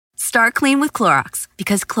Start clean with Clorox,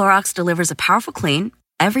 because Clorox delivers a powerful clean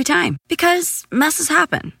every time. Because messes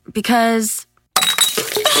happen. Because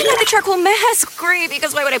I got a charcoal mask. Great,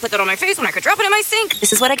 because why would I put that on my face when I could drop it in my sink?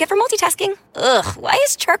 This is what I get for multitasking. Ugh, why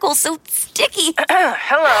is charcoal so sticky?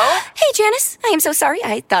 Hello? Hey, Janice. I am so sorry.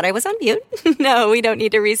 I thought I was on mute. No, we don't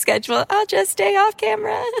need to reschedule. I'll just stay off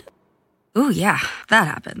camera. Ooh, yeah, that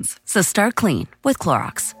happens. So start clean with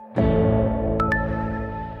Clorox.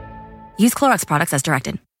 Use Clorox products as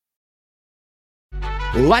directed.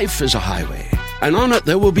 Life is a highway, and on it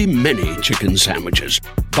there will be many chicken sandwiches.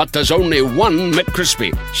 But there's only one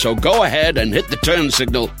McCrispy. So go ahead and hit the turn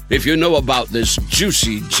signal if you know about this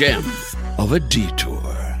juicy gem of a detour.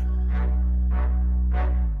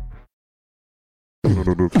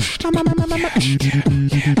 Comedy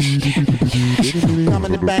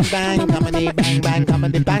bang bang, comedy bang bang,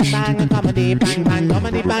 comedy bang bang, comedy bang bang,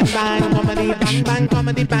 comedy bang bang, comedy bang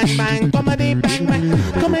bang, comedy bang bang, comedy bang bang,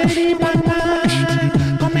 comedy bang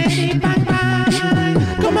bang, comedy bang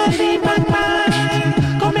bang, comedy bang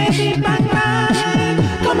bang, comedy bang bang,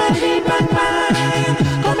 comedy bang bang,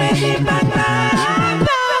 comedy bang bang.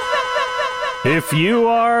 If you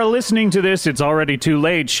are listening to this, it's already too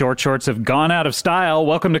late. Short shorts have gone out of style.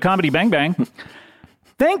 Welcome to Comedy Bang Bang.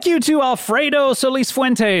 Thank you to Alfredo Solis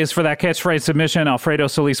Fuentes for that catchphrase submission. Alfredo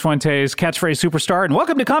Solis Fuentes, catchphrase superstar. And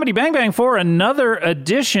welcome to Comedy Bang Bang for another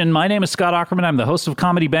edition. My name is Scott Aukerman. I'm the host of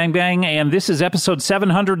Comedy Bang Bang, and this is episode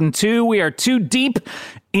 702. We are too deep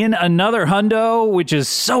in another hundo, which is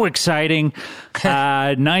so exciting.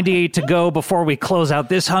 98 to go before we close out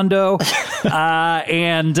this hundo.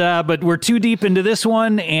 But we're too deep into this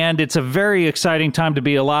one, and it's a very exciting time to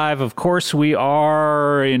be alive. Of course, we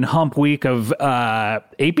are in hump week of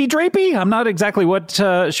Apey Drapey. I'm not exactly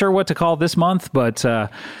sure what to call this month, but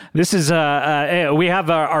this is we have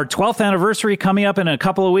our 12th anniversary coming up in a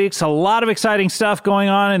couple of weeks. A lot of exciting stuff going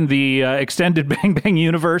on in the extended Bang Bang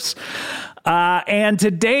universe. And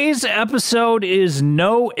today's episode is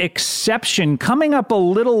no exception. Coming up a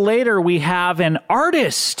little later, we have an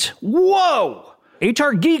artist. Whoa!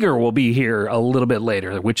 H.R. Giger will be here a little bit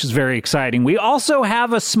later, which is very exciting. We also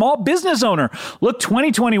have a small business owner. Look,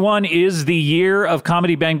 2021 is the year of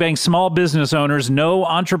Comedy Bang Bang small business owners. No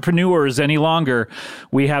entrepreneurs any longer.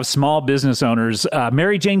 We have small business owners.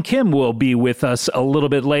 Mary Jane Kim will be with us a little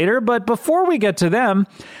bit later. But before we get to them,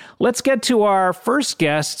 let's get to our first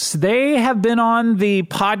guests. They have been on the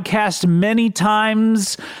podcast many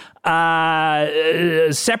times,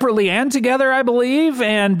 separately and together, I believe.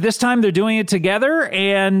 And this time they're doing it together.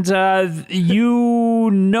 And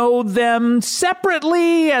you know them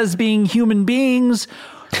separately as being human beings,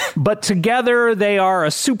 but together they are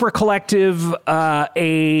a super collective,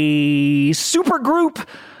 a super group.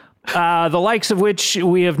 The likes of which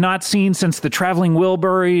we have not seen since the Traveling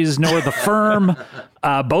Wilburys nor the Firm.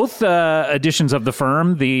 Both editions of the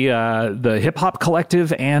Firm, the hip hop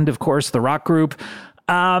collective, and of course the rock group.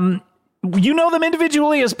 You know them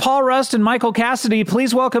individually as Paul Rust and Michael Cassady.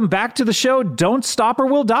 Please welcome back to the show, Don't Stop or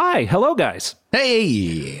We'll Die. Hello, guys.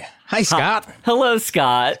 Hey. Hi, Scott. Hello,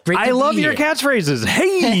 Scott. I love your catchphrases.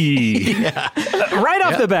 Hey. Right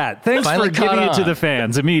off the bat. Thanks Finally for giving caught it to on. the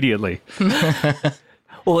fans immediately.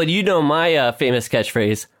 Well, and you know my famous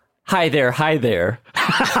catchphrase, hi there, hi there.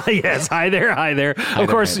 Yes, hi there, hi there. Of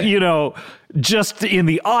course, you know, just in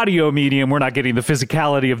the audio medium, we're not getting the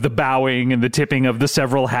physicality of the bowing and the tipping of the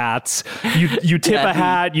several hats. You tip a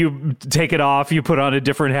hat, you take it off, you put on a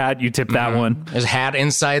different hat, you tip that one. There's a hat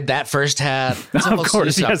inside that first hat. It's a Of whole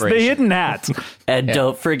course, yes, the operation. hidden hat. And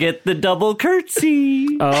don't forget the double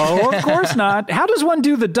curtsy. Oh, of course not. How does one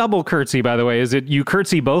do the double curtsy, by the way? Is it you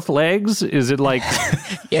curtsy both legs? Is it like...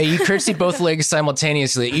 Yeah, you curtsy both legs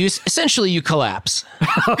simultaneously. Essentially, you collapse.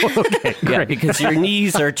 Okay, Yeah, great. because your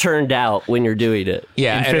knees are turned out when you're doing it.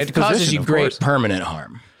 Yeah, In and fifth it causes position, you of great course. permanent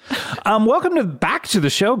harm. Welcome back to the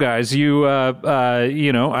show, guys. You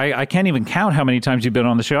know, I can't even count how many times you've been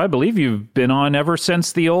on the show. I believe you've been on ever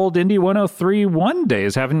since the old Indie 103.1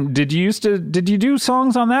 days. Did you do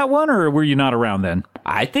songs on that one, or were you not around then?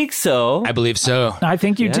 I think so. I believe so. I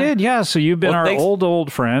think you did, yeah. So you've been Well, our thanks.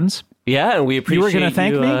 old friends. Yeah, and we appreciate gonna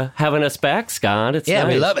thank me? Having us back, Scott. It's Yeah,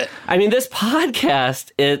 we nice. love it. I mean, this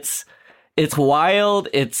podcast, it's wild,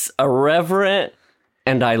 it's irreverent,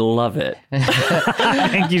 and I love it.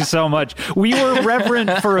 Thank you so much. We were reverent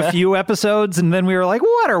for a few episodes, and then we were like,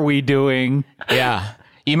 what are we doing? Yeah.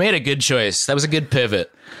 You made a good choice. That was a good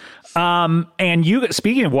pivot. And you,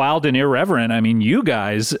 speaking of wild and irreverent, I mean, you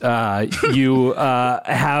guys, you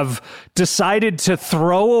have decided to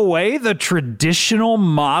throw away the traditional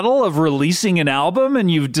model of releasing an album,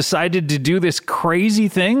 and you've decided to do this crazy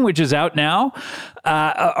thing, which is out now.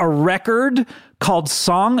 a record called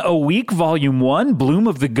Song a Week, Volume 1, Bloom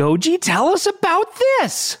of the Goji. Tell us about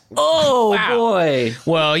this. Oh, boy.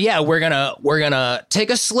 Well, yeah, we're gonna take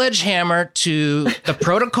a sledgehammer to the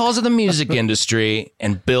protocols of the music industry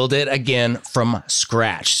and build it again from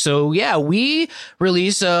scratch. So yeah, we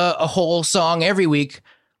release a whole song every week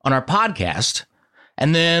on our podcast,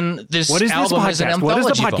 and then this What is album this is an podcast? anthology.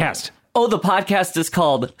 What is the volume. podcast? Oh, the podcast is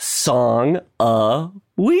called Song a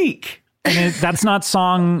Week. And that's not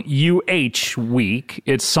Song UH Week.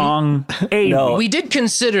 It's Song A No. Week. We did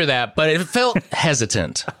consider that, but it felt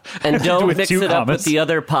hesitant. And don't With mix two it up commas. with the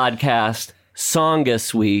other podcast,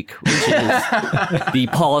 Songus Week, which is the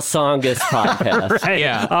Paul Songus podcast. Right.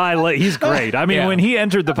 Yeah. He's great. I mean, Yeah. when he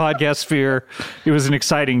entered the podcast sphere, it was an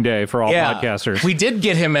exciting day for all podcasters. We did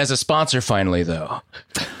get him as a sponsor finally, though.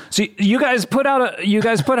 So you guys put out a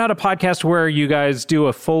podcast where you guys do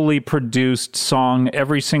a fully produced song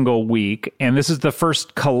every single week, and this is the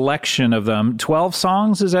first collection of them. 12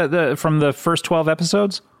 songs, is that from the first 12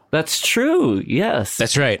 episodes? That's true. Yes.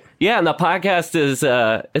 That's right. Yeah, and the podcast is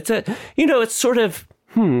it's sort of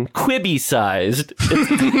Quibi sized.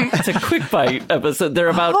 It's a quick bite episode. They're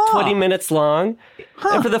about 20 minutes long.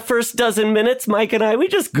 And for the first dozen minutes, Mike and I, we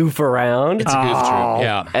just goof around. It's a goof troop.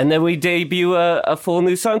 Yeah. And then we debut a full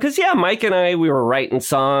new song. Because, Mike and I, we were writing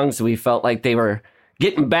songs. We felt like they were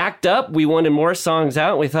getting backed up. We wanted more songs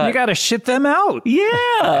out. We thought, You got to shit them out. yeah.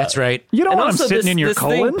 That's right. You don't And want them also sitting in your this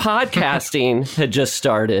colon. thing, podcasting had just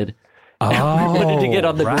started. Oh, We wanted to get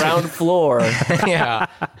on the ground floor Yeah.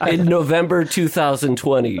 in November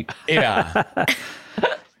 2020. Yeah.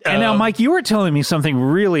 And now, Mike, you were telling me something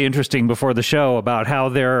really interesting before the show about how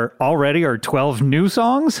there already are 12 new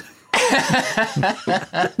songs.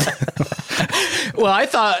 Well, I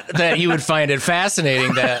thought that you would find it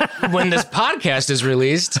fascinating that when this podcast is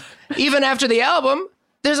released, even after the album,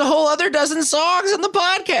 there's a whole other dozen songs in the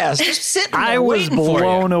podcast just sitting there I was waiting for you.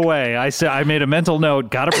 blown away. I made a mental note.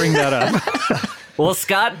 Got to bring that up. Well,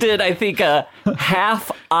 Scott did, I think, a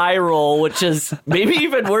half eye roll, which is maybe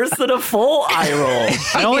even worse than a full eye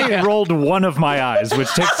roll. I only rolled one of my eyes, which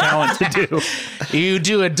takes talent to do. You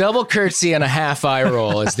do a double curtsy and a half eye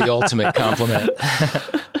roll is the ultimate compliment.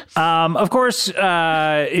 Of course,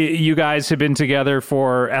 you guys have been together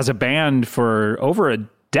as a band for over a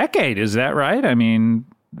decade. Is that right? I mean,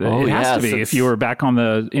 it has to be if you were back on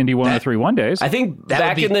the Indie 1031 days. I think That back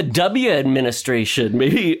would be- in the W administration,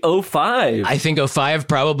 maybe 05. I think 05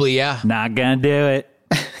 probably, yeah. Not gonna do it.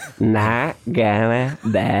 Not gonna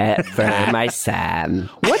bet for my son.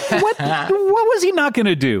 What was he not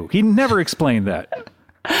gonna do? He never explained that.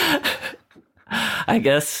 I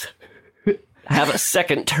guess have a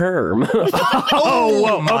second term. Oh,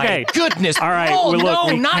 whoa, my okay. goodness. All right, Oh, well, look,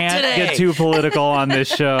 no, we not can't today. get too political on this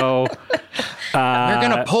show. We're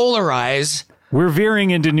going to polarize. We're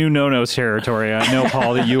veering into new no-nos territory. I know,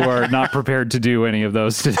 Paul, that you are not prepared to do any of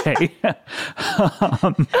those today.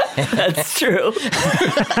 That's true.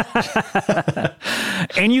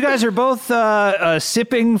 And you guys are both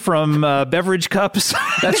sipping from beverage cups.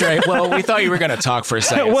 That's right. Well, we thought you were going to talk for a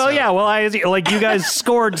second. Well, so- yeah. Well, you guys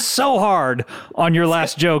scored so hard on your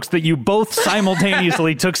last jokes that you both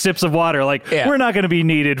simultaneously took sips of water. Yeah. We're not going to be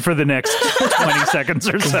needed for the next 20 seconds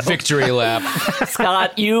or so. Victory lap.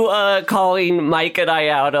 Scott, you calling Mike and I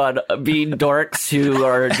out on being dorks who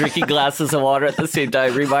are drinking glasses of water at the same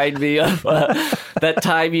time remind me of that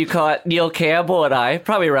time you caught Neil Campbell and I,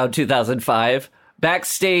 probably around 2005,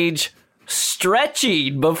 backstage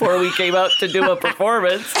stretching before we came out to do a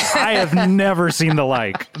performance. I have never seen the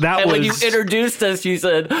like. That And was when you introduced us, you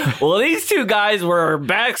said, well, these two guys were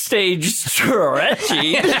backstage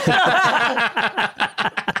stretching.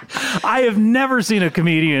 I have never seen a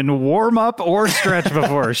comedian warm up or stretch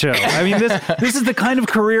before a show. I mean, this is the kind of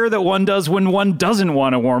career that one does when one doesn't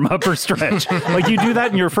want to warm up or stretch. Like you do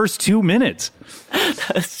that in your first 2 minutes.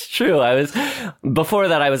 That's true. Before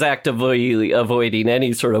that, I was actively avoiding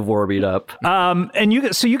any sort of warming up. And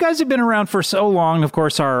you guys have been around for so long. Of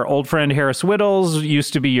course, our old friend Harris Whittles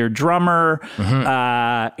used to be your drummer,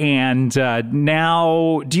 and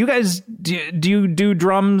now, do you guys do you do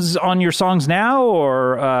drums on your songs now,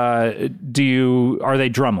 or are they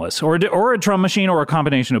drumless, or a drum machine, or a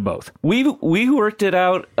combination of both? We worked it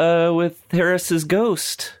out with Harris's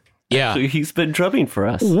Ghost. Yeah. So he's been drumming for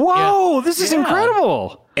us. Whoa, this is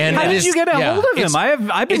incredible! And how it did is- you get a yeah, hold of him? it's-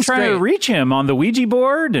 I've been it's trying to great. reach him on the Ouija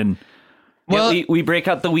board, and Well, we break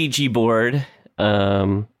out the Ouija board. he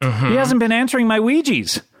hasn't been answering my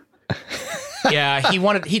Ouijas. Yeah,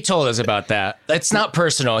 he told us about that. It's not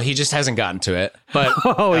personal. He just hasn't gotten to it. But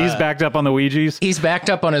he's backed up on the Ouijas? He's backed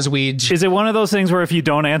up on his Ouija. Is it one of those things where if you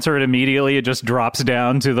don't answer it immediately, it just drops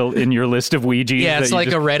down to in your list of Ouijas? Yeah, it's like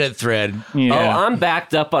a Reddit thread. Yeah. Oh, I'm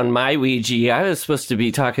backed up on my Ouija. I was supposed to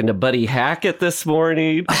be talking to Buddy Hackett this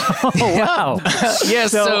morning. Oh, wow. Yeah,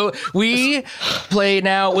 so we play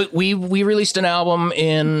now. We released an album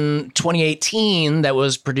in 2018 that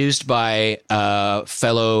was produced by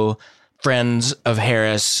fellow friends of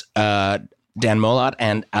Harris, Dan Molot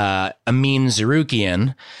and Amin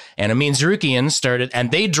Zarukian. And Amin Zarukian started,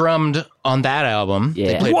 and they drummed on that album. Yeah.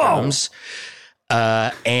 They played drums.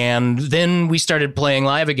 And then we started playing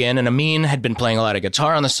live again, and Amin had been playing a lot of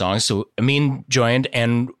guitar on the song. So Amin joined,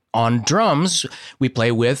 and on drums, we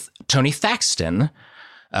play with Tony Thaxton,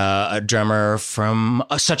 a drummer from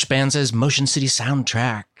such bands as Motion City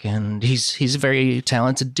Soundtrack. And he's a very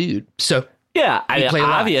talented dude. So Yeah, play live.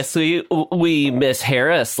 obviously we miss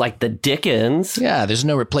Harris like the Dickens. yeah, there's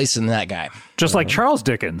no replacing that guy. Just like Charles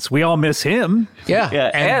Dickens. We all miss him. Yeah.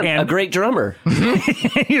 Yeah, and and- a great drummer.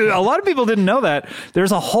 A lot of people didn't know that.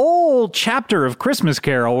 There's a whole chapter of Christmas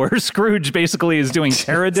Carol where Scrooge basically is doing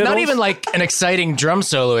taradiddles. It's not even like an exciting drum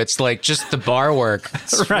solo. It's like just the bar work.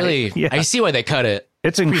 It's Right, really, yeah. I see why they cut it.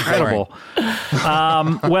 It's incredible.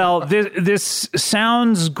 Well, this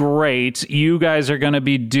sounds great. You guys are going to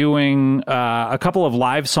be doing a couple of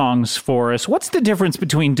live songs for us. What's the difference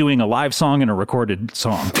between doing a live song and a recorded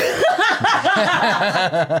song?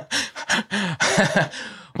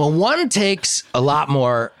 Well, one takes a lot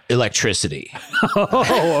more electricity.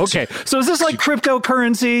 Oh, okay. So is this like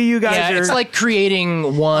cryptocurrency? You guys Yeah, are... it's like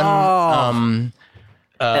creating one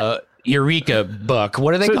Eureka book.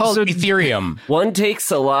 What are they called? Ethereum. One takes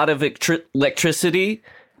a lot of electricity,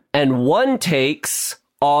 and one takes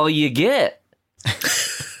all you get.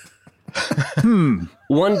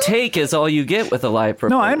 One take is all you get with a live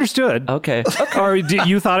performance. No, I understood. Okay. Or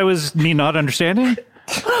you thought it was me not understanding?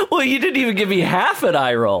 Well, you didn't even give me half an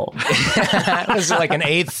eye roll. That was like an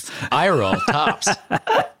eighth eye roll, tops.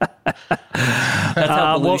 That's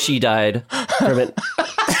how Belushi died from an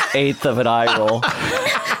eighth of an eye roll.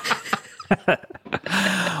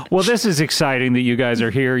 Well, this is exciting that you guys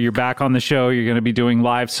are here. You're back on the show. You're going to be doing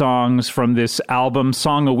live songs from this album,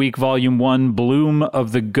 Song a Week, Volume 1, Bloom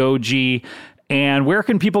of the Goji. And where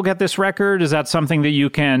can people get this record? Is that something that you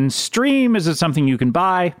can stream? Is it something you can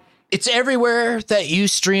buy? It's everywhere that you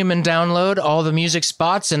stream and download all the music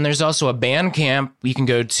spots. And there's also a Bandcamp you can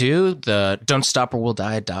go to, the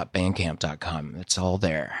don'tstoporwilldie.bandcamp.com. It's all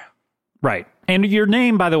there. Right. And your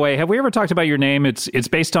name, by the way, have we ever talked about your name? It's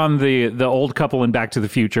based on the old couple in Back to the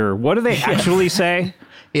Future. What do they actually say?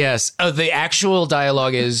 Yes. Oh, the actual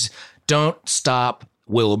dialogue is don't stop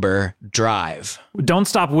Wilbur, drive. Don't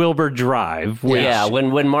stop Wilbur, drive. Which, Yeah,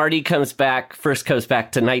 when Marty first comes back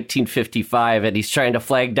to 1955 and he's trying to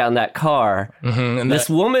flag down that car, and this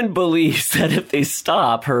woman believes that if they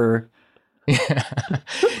stop her,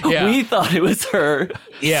 Yeah. we thought it was her.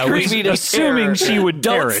 Yeah, screaming in assuming terror, she would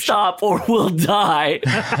don't perish. stop or we'll die.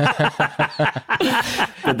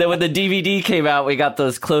 But then when the DVD came out, we got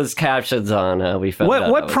those closed captions on. We found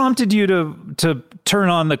out What prompted you to turn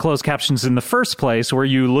on the closed captions in the first place? Were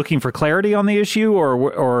you looking for clarity on the issue,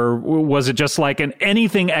 or was it just like an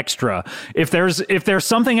anything extra? If there's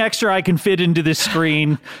something extra I can fit into this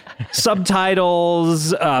screen,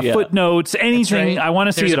 subtitles, footnotes, anything, Right. I want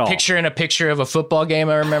to see There's it all. a picture and a picture of a football game,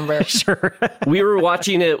 I remember. Sure. We were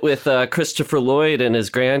watching it with Christopher Lloyd and his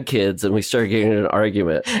grandkids, and we started getting in an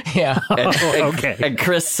argument. Yeah. Okay. And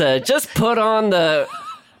Chris said, "Just put on the."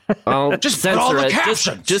 Just put all the censor it.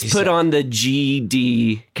 captions, Just he put said. on the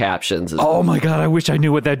GD captions. Oh my God, I wish I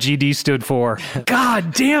knew what that GD stood for.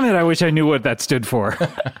 God damn it, I wish I knew what that stood for.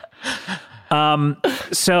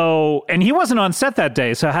 So, and he wasn't on set that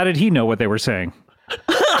day, so how did he know what they were saying?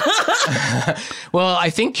 Well, I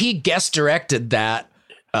think he guest directed that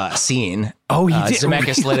scene. Oh, he did?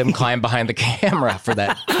 Zemeckis let him climb behind the camera for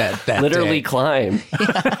that Literally day. climb.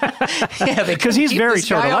 Yeah, Because he's very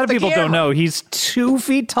short. A lot of people don't know. He's 2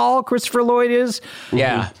 feet tall, Christopher Lloyd is.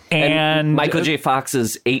 Yeah. And Michael J. Fox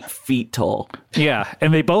is 8 feet tall. yeah,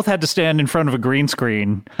 and they both had to stand in front of a green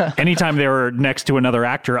screen anytime they were next to another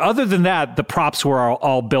actor. Other than that, the props were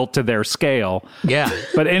all built to their scale. Yeah.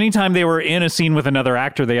 But anytime they were in a scene with another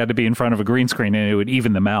actor, they had to be in front of a green screen, and it would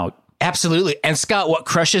even them out. Absolutely. And Scott, what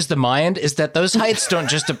crushes the mind is that those heights don't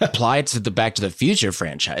just apply to the Back to the Future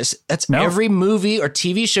franchise. That's every movie or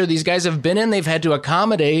TV show these guys have been in. They've had to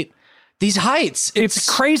accommodate these heights. It's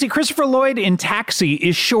crazy. Christopher Lloyd in Taxi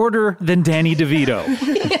is shorter than Danny DeVito.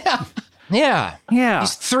 Yeah. Yeah.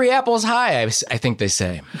 He's 3 apples high, I think they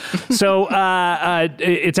say. So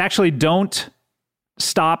it's actually Don't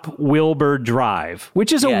Stop Wilbur Drive,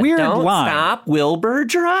 which is a weird don't line. Stop Wilbur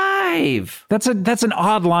Drive. That's an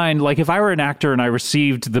odd line. Like if I were an actor and I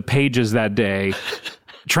received the pages that day,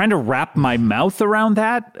 trying to wrap my mouth around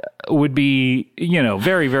that would be,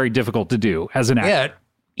 very, very difficult to do as an actor. Yeah,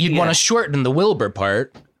 you'd want to shorten the Wilbur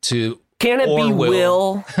part to... Can it be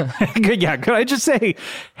Will? Yeah, could I just say,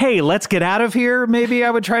 hey, let's get out of here? Maybe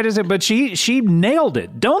I would try to say, but she nailed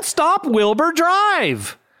it. Don't stop Wilbur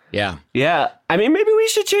Drive. Yeah. Yeah. I mean, maybe we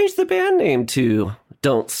should change the band name to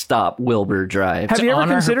Don't Stop Wilbur Drive. Have you ever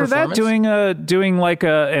considered that, doing like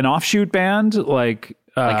an offshoot band? Like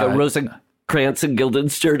a Rosencrantz and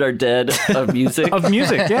Guildenstern Are Dead of music? Of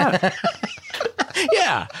music, yeah.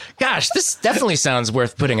 Yeah. Gosh, this definitely sounds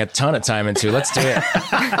worth putting a ton of time into. Let's do it.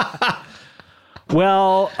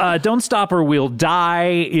 Well, Don't Stop or We'll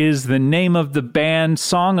Die is the name of the band.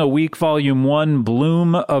 Song a Week, Volume 1,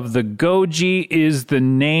 Bloom of the Goji is the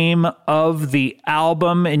name of the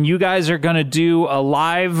album. And you guys are going to do a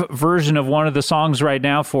live version of one of the songs right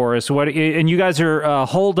now for us. And you guys are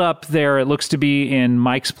holed up there, it looks to be in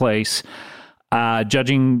Mike's place,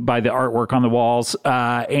 judging by the artwork on the walls.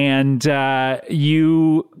 And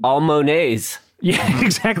you... All Monets. Yeah,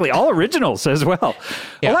 exactly. All originals as well.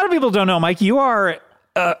 Yeah. A lot of people don't know, Mike, you are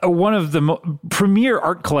one of the premier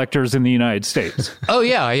art collectors in the United States. Oh,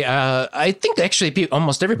 yeah. I think actually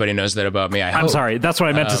almost everybody knows that about me. I'm sorry. That's what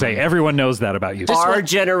I meant to say. Everyone knows that about you. Our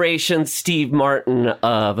generation Steve Martin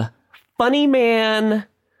of funny man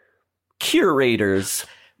curators.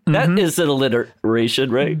 That is an alliteration,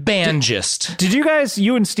 right? Bandgist. Did you guys,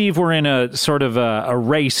 you and Steve were in a sort of a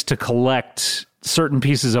race to collect certain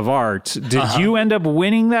pieces of art. Did you end up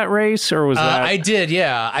winning that race, or was that? I did,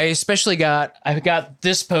 yeah. I got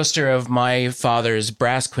this poster of my father's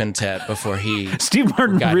brass quintet before he. Steve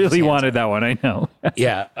Martin really wanted that one, I know.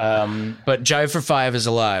 Yeah, but Jive for Five is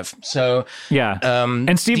alive. So yeah,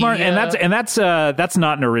 and Steve Martin, and that's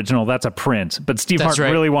not an original. That's a print. But Steve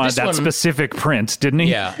Martin really wanted that specific print, didn't he?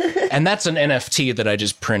 Yeah, and that's an NFT that I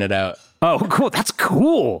just printed out. Oh, cool! That's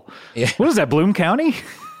cool. Yeah. What is that? Bloom County?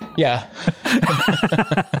 Yeah.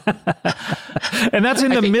 And that's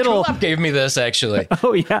in the middle. Kulop gave me this, actually.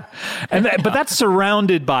 Oh, yeah. But that's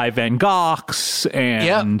surrounded by Van Goghs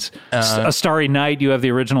and A Starry Night. You have the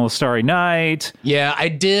original Starry Night. Yeah, I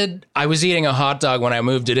did. I was eating a hot dog when I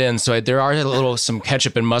moved it in, so there are some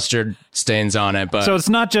ketchup and mustard stains on it. But so it's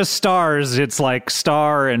not just stars. It's like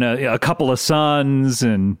star and a couple of suns.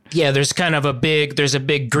 And yeah, there's a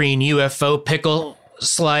big green UFO pickle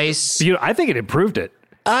slice. I think it improved it.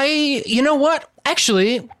 You know what?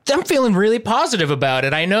 Actually, I'm feeling really positive about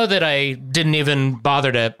it. I know that I didn't even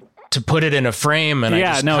bother to put it in a frame, and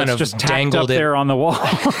I just dangled up it there on the wall.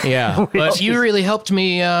 Yeah, but you really helped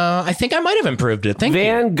me. I think I might have improved it. Thank you.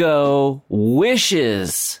 Van Gogh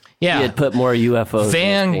wishes he had put more UFOs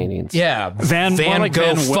in his paintings. Yeah, Van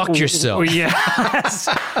Gogh, fuck yourself. Yes.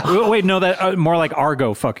 Wait, no, that more like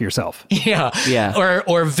Argo, fuck yourself. Yeah.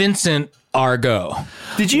 Or Vincent Argo.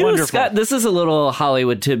 Did you know, Scott, this is a little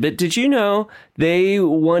Hollywood tidbit. Did you know they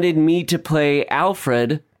wanted me to play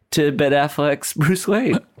Alfred to Ben Affleck's Bruce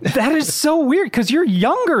Wayne? That is so weird because you're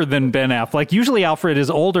younger than Ben Affleck. Usually Alfred is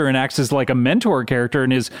older and acts as like a mentor character,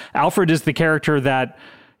 and Alfred is the character that,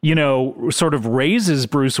 sort of raises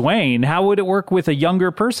Bruce Wayne. How would it work with a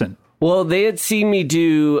younger person? Well, they had seen me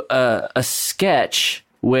do a sketch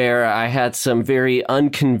where I had some very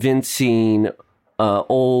unconvincing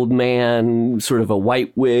old man, sort of a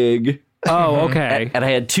white wig. Oh, okay. And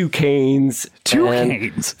I had two canes.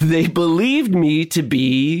 They believed me to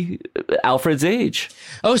be Alfred's age.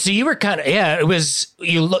 Oh, so you were it was,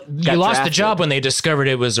 you lost the job when they discovered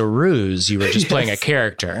it was a ruse. You were just playing a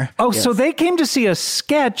character. Oh, so they came to see a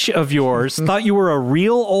sketch of yours, thought you were a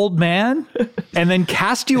real old man, and then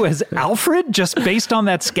cast you as Alfred just based on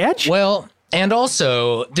that sketch? Well, and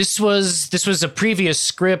also, this was a previous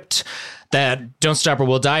script that Don't Stop or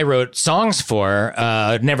We'll Die wrote songs for.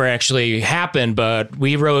 Never actually happened, but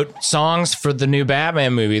we wrote songs for the new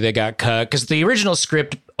Batman movie that got cut, because the original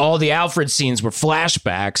script, all the Alfred scenes were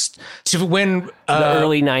flashbacks to when the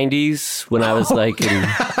early 90s, when I was like in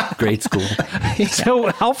grade school. So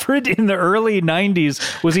Alfred in the early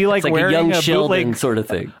 90s, was he like wearing a young a Sheldon sort of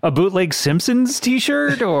thing, a bootleg Simpsons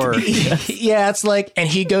t-shirt, or yeah, it's like, and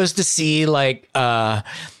he goes to see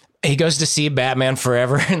Batman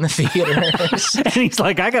Forever in the theaters. And he's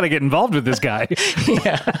like, I got to get involved with this guy.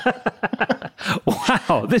 Yeah.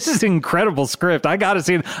 Wow, this is an incredible script. I got to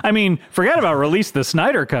see it. I mean, forget about release the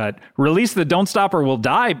Snyder cut. Release the Don't Stop or We'll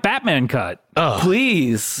Die Batman cut.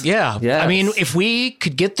 Please. Yeah. Yes. I mean, if we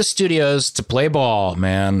could get the studios to play ball,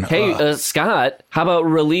 man. Hey, Scott, how about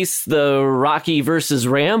release the Rocky versus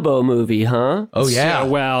Rambo movie, huh? Oh, yeah.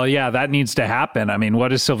 Well, yeah, that needs to happen. I mean,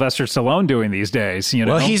 what is Sylvester Stallone doing these days? You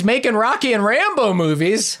know, Well, he's making Rocky and Rambo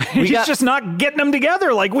movies. he's just not getting them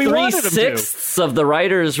together like we wanted him to. 3/6 of the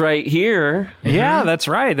writers right here. Yeah, that's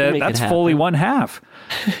right. That's fully one half.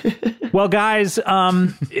 Well, guys,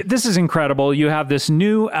 this is incredible. You have this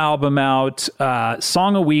new album out,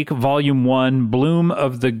 Song a Week, Volume 1, Bloom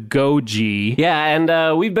of the Goji. Yeah,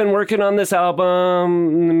 and we've been working on this album.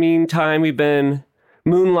 In the meantime, we've been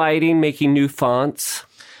moonlighting, making new fonts.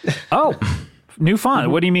 Oh, new font.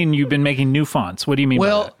 What do you mean you've been making new fonts? What do you mean by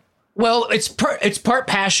that? Well, it's part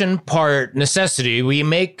passion, part necessity. We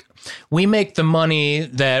make the money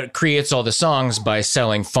that creates all the songs by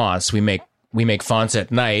selling fonts. We make fonts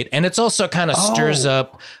at night, and it's also kind of stirs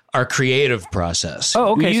up our creative process. Oh,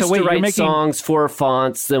 okay. We used So wait, to you're write making songs for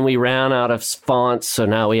fonts, then we ran out of fonts, so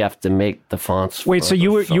now we have to make the fonts. Wait, for so the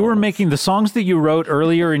you were songs. making the songs that you wrote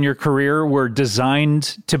earlier in your career were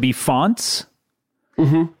designed to be fonts?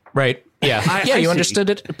 Right? Yeah. I You see.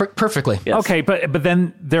 understood it perfectly. Yes. Okay, but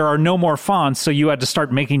then there are no more fonts, so you had to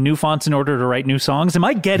start making new fonts in order to write new songs. Am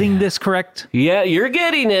I getting this correct? Yeah, you're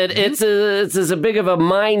getting it. It's as big of a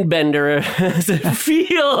mind bender as it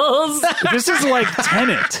feels. This is like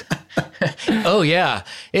Tenet. Oh yeah,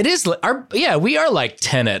 it is. We are like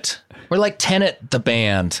Tenet. We're like Tenet the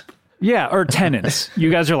band. Yeah, or tenants. You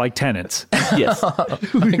guys are like tenants. Yes,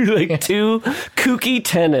 like two kooky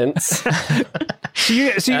tenants. So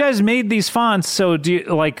you guys made these fonts. So do you,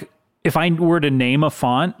 like, if I were to name a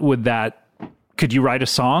font, could you write a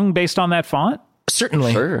song based on that font?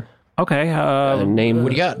 Certainly. Sure. Okay. Name What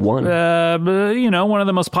do you got? one. One of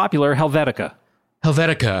the most popular, Helvetica.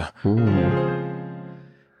 Helvetica.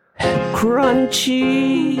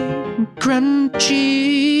 Crunchy.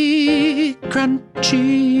 Crunchy.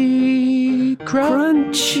 Crunchy.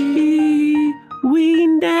 Crunchy. We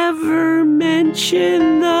never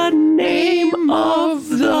mention the name of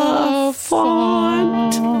the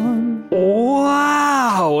font.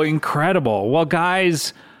 Wow, incredible. Well,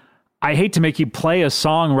 guys, I hate to make you play a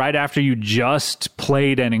song right after you just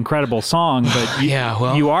played an incredible song, but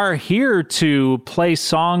you are here to play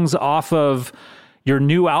songs off of your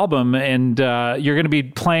new album, and you're going to be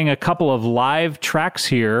playing a couple of live tracks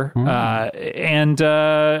here. And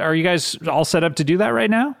are you guys all set up to do that right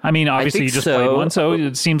now? I mean, obviously you just played one, so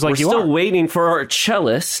it seems like We're you still are. waiting for our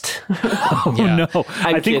cellist. Oh, no.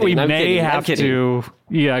 I think we may have to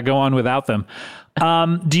go on without them.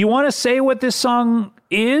 Do you want to say what this song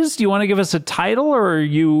is? Do you want to give us a title, or are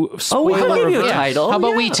you we spoiler can give you a avert? title. How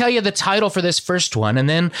about we tell you the title for this first one, and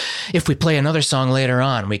then if we play another song later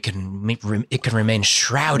on, it can remain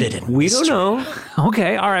shrouded in We mystery. don't know.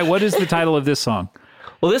 Okay, all right. What is the title of this song?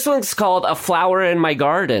 Well, this one's called A Flower in My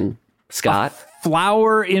Garden, Scott.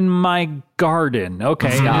 Flower in My Garden.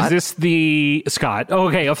 Okay. Scott. Is this the Scott?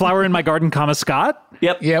 Okay, A Flower in My Garden, Scott?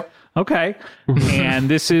 Yep. Okay. And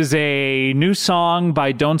this is a new song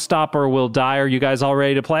by Don't Stop or We'll Die. Are you guys all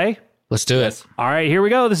ready to play? Let's do it. All right, here we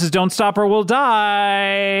go. This is Don't Stop or We'll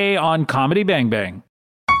Die on Comedy Bang Bang.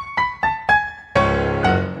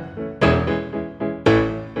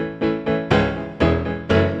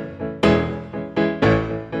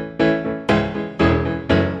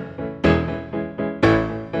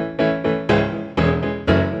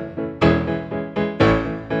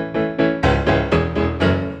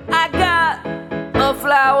 I got a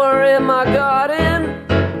flower in my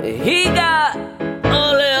garden. He got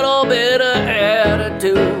a little bit of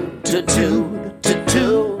attitude.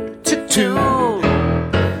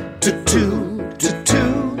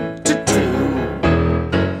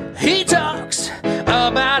 He talks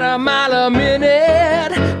about a mile a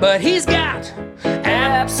minute, but he's got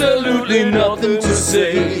absolutely nothing to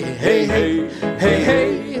say. Hey, hey, hey,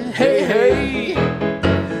 hey, hey, hey,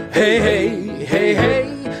 hey, hey, hey,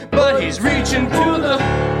 hey. But he's reaching to the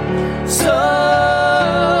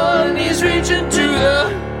sun. He's reaching to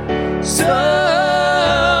the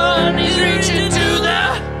sun. He's reaching to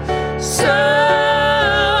the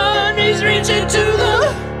sun. He's reaching to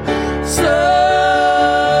the sun.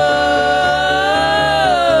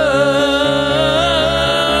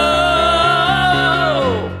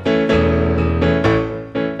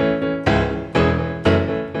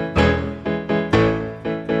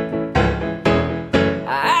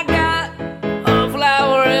 I got a flower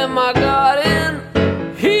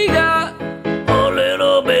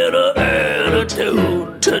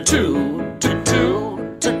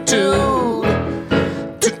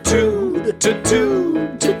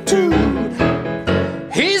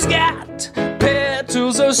attitude. He's got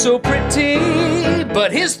petals are so pretty,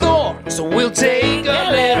 but his thorns will take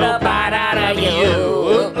a little bite out of you.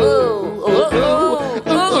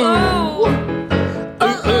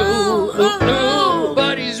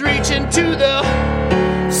 But he's reaching to the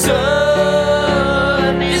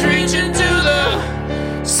sun. He's reaching to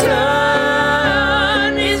the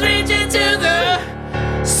sun. He's reaching to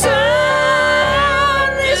the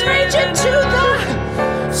sun. He's reaching to the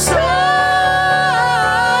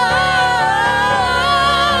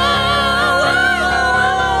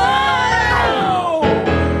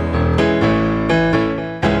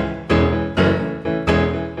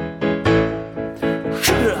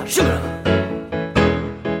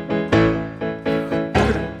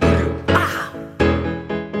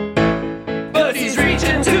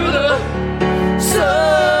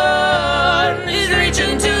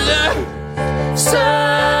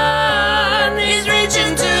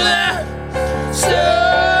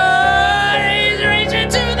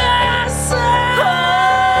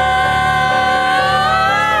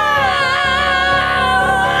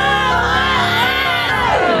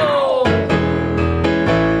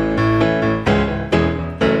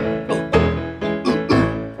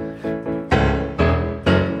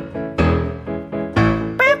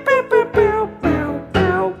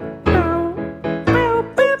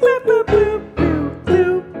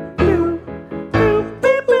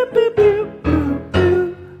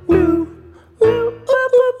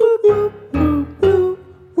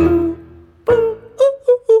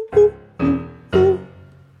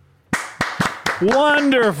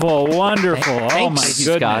Wonderful. Oh, my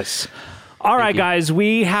goodness. All right, guys,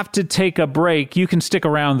 we have to take a break. You can stick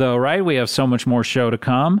around, though, right? We have so much more show to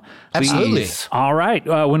come. Absolutely. All right.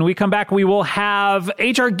 When we come back, we will have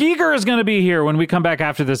H.R. Giger is going to be here when we come back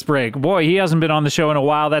after this break. Boy, he hasn't been on the show in a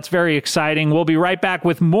while. That's very exciting. We'll be right back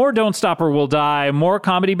with more Don't Stop or We'll Die, more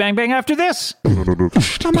Comedy Bang Bang after this.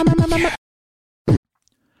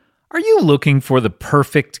 Are you looking for the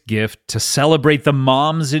perfect gift to celebrate the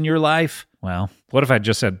moms in your life? Well, what if I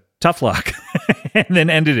just said, tough luck, and then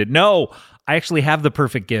ended it? No, I actually have the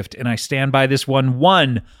perfect gift, and I stand by this one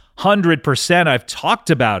 100%. I've talked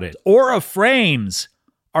about it. Aura Frames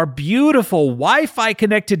are beautiful Wi-Fi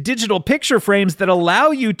connected digital picture frames that allow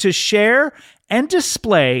you to share and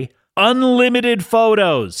display unlimited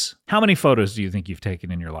photos. How many photos do you think you've taken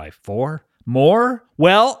in your life? 4? More?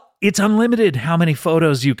 Well, it's unlimited how many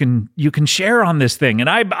photos you can share on this thing. And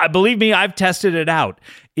I believe me, I've tested it out.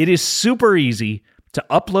 It is super easy to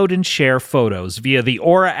upload and share photos via the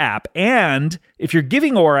Aura app. And if you're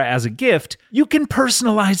giving Aura as a gift, you can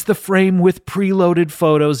personalize the frame with preloaded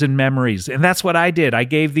photos and memories. And that's what I did. I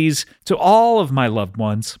gave these to all of my loved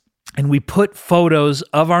ones. And we put photos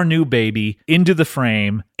of our new baby into the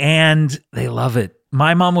frame, and they love it.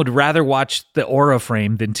 My mom would rather watch the Aura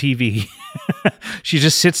frame than TV. She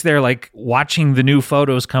just sits there like watching the new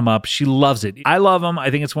photos come up. She loves it. I love them. I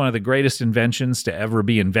think it's one of the greatest inventions to ever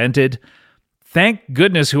be invented. Thank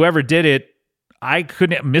goodness whoever did it. I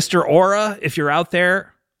couldn't. Mr. Aura, if you're out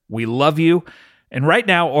there, we love you. And right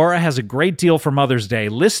now, Aura has a great deal for Mother's Day.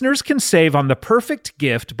 Listeners can save on the perfect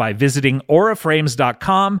gift by visiting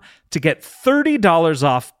auraframes.com to get $30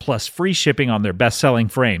 off plus free shipping on their best-selling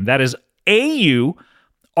frame. That is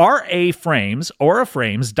AURA Frames,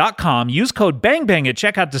 auraframes.com. Use code BANGBANG at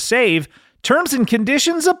checkout to save. Terms and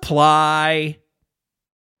conditions apply.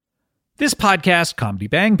 This podcast, Comedy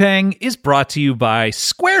Bang Bang, is brought to you by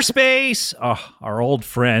Squarespace, our old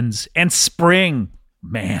friends, and Spring.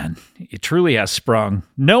 Man, it truly has sprung.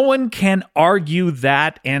 No one can argue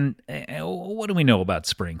that. And what do we know about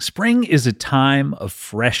spring? Spring is a time of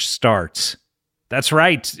fresh starts. That's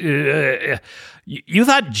right. You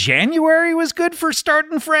thought January was good for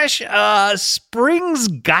starting fresh? Spring's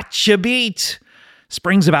gotcha beat.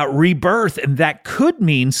 Spring's about rebirth, and that could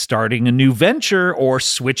mean starting a new venture or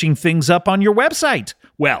switching things up on your website.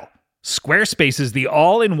 Well, Squarespace is the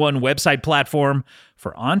all-in-one website platform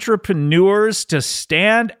for entrepreneurs to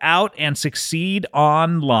stand out and succeed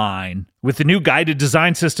online. With the new guided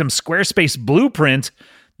design system, Squarespace Blueprint,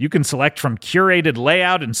 you can select from curated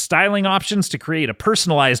layout and styling options to create a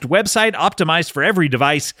personalized website optimized for every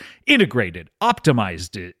device, integrated,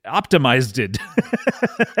 optimized it.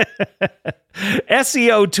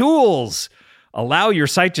 SEO tools allow your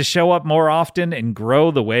site to show up more often and grow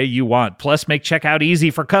the way you want. Plus, make checkout easy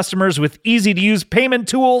for customers with easy-to-use payment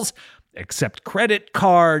tools. Accept credit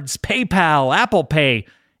cards, PayPal, Apple Pay,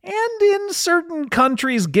 and in certain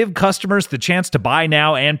countries, give customers the chance to buy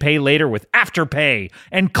now and pay later with Afterpay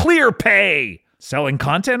and ClearPay. Selling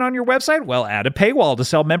content on your website? Well, add a paywall to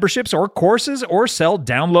sell memberships or courses or sell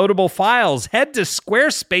downloadable files. Head to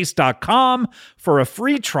squarespace.com for a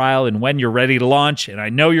free trial, and when you're ready to launch, and I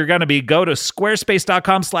know you're going to be, go to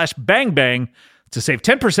squarespace.com/bangbang to save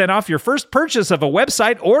 10% off your first purchase of a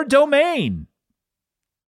website or domain.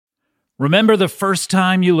 Remember the first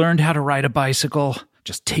time you learned how to ride a bicycle?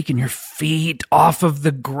 Just taking your feet off of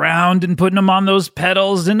the ground and putting them on those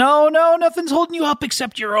pedals, and oh no, nothing's holding you up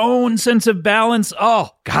except your own sense of balance. Oh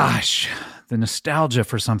gosh, the nostalgia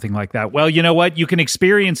for something like that. Well, you know what? You can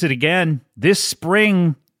experience it again this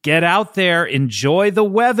spring. Get out there, enjoy the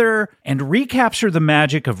weather, and recapture the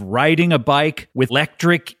magic of riding a bike with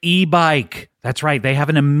electric e-bike. That's right, they have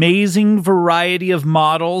an amazing variety of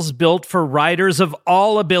models built for riders of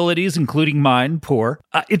all abilities, including mine, poor.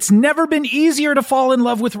 It's never been easier to fall in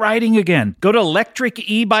love with riding again. Go to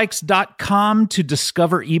electricebikes.com to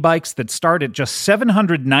discover e-bikes that start at just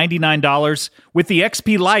 $799. With the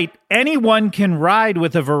XP Lite, anyone can ride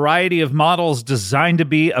with a variety of models designed to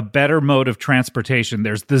be a better mode of transportation.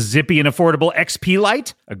 There's the zippy and affordable XP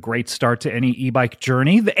Lite, a great start to any e-bike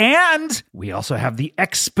journey. And we also have the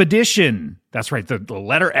Expedition. That's right, the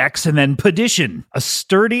letter X and then Pedition, a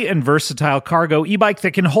sturdy and versatile cargo e-bike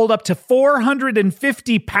that can hold up to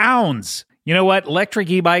 450 pounds. You know what? Electric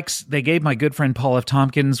e-bikes, they gave my good friend Paul F.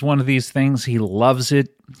 Tompkins one of these things. He loves it.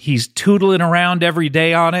 He's tootling around every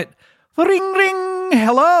day on it. Ring, ring.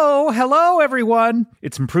 Hello, everyone.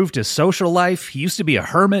 It's improved his social life. He used to be a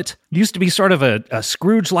hermit. He used to be sort of a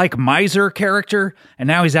Scrooge-like miser character. And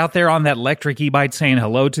now he's out there on that electric e-bike saying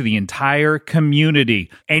hello to the entire community.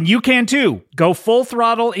 And you can too. Go full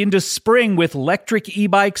throttle into spring with electric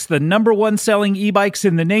e-bikes, the #1 selling e-bikes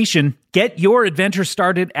in the nation. Get your adventure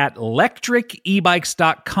started at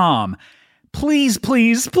electricebikes.com. Please,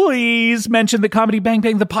 please, please mention the Comedy Bang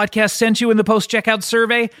Bang the podcast sent you in the post-checkout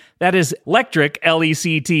survey. That is electric,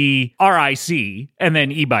 Lectric, and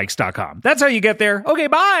then ebikes.com. That's how you get there. Okay,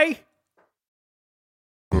 bye.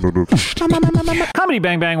 Comedy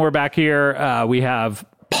Bang Bang, we're back here. We have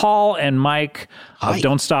Paul and Mike of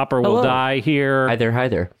Don't Stop or We'll Die here. Hi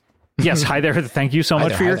there. Yes, hi there. Thank you so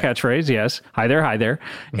much for your catchphrase. Yes, hi there.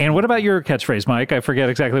 And what about your catchphrase, Mike? I forget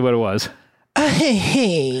exactly what it was.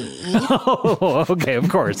 Hey. Oh, okay, of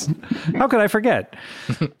course. How could I forget?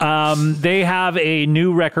 They have a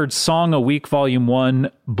new record, Song a Week, Volume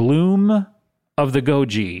 1, Bloom of the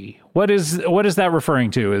Goji. What is that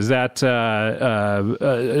referring to? Is that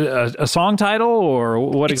a song title, or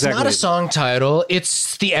what exactly? It's not a song title.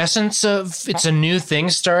 It's the essence of, it's a new thing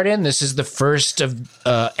starting. This is the first of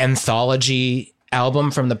anthology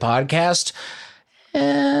album from the podcast.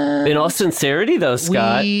 In all sincerity, though,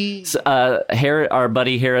 Scott, our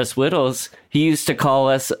buddy Harris Whittles, he used to call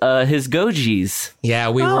us his Gojis. Yeah,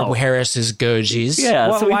 we were Harris's Gojis. Yeah,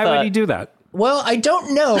 well, so why would he do that? Well, I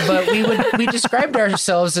don't know, but we described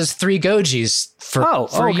ourselves as three Gojis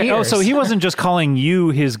for years. Oh, so he wasn't just calling you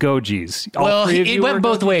his Gojis. Well, it went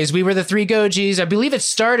both ways. We were the three Gojis. I believe it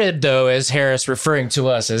started, though, as Harris referring to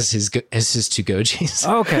us as his two Gojis.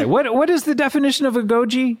 Okay. What is the definition of a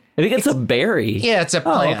Goji? I think it's a berry. Yeah, it's a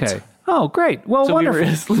plant. Oh, okay. Oh, great. Well, so wonderful. We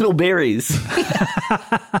were his little berries.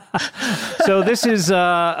 So this is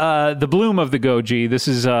the bloom of the Goji. This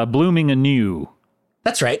is blooming anew.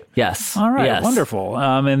 That's right. Yes. All right. Yes. Wonderful.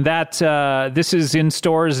 And that this is in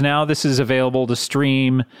stores now. This is available to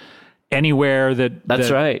stream anywhere that's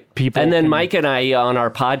right. People. And then Mike and I on our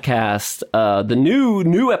podcast, the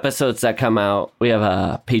new episodes that come out, we have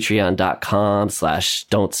a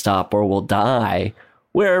patreon.com/Don't Stop or We'll Die,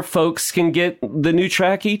 where folks can get the new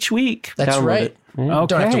track each week. That's right. Okay.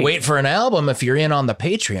 Don't have to wait for an album if you're in on the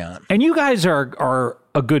Patreon. And you guys are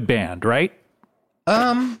a good band, right?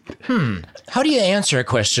 How do you answer a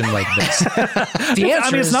question like this? The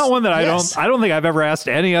answer it's not one that yes. I don't think I've ever asked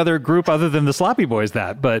any other group other than the Sloppy Boys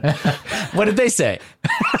that, but what did they say?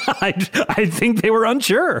 I think they were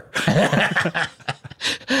unsure.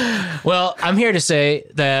 Well, I'm here to say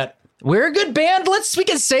that we're a good band. We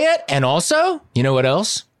can say it. And also, you know what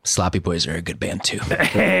else? Sloppy Boys are a good band too.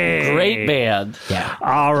 Hey. Great band. Yeah.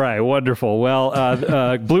 All right. Wonderful. Well,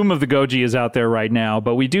 Bloom of the Goji is out there right now,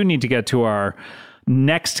 but we do need to get to our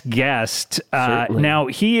next guest. Now,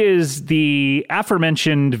 he is the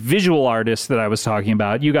aforementioned visual artist that I was talking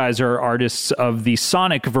about. You guys are artists of the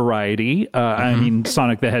Sonic variety. I mean,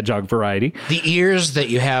 Sonic the Hedgehog variety. The ears that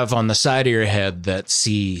you have on the side of your head that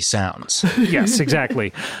see sounds. Yes,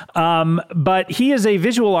 exactly. But he is a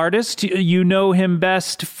visual artist. You know him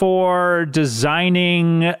best for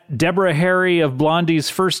designing Deborah Harry of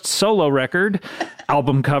Blondie's first solo record.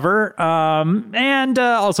 album cover, and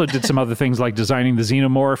also did some other things like designing the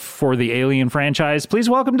Xenomorph for the Alien franchise. Please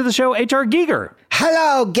welcome to the show, H.R. Giger.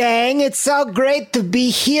 Hello, gang. It's so great to be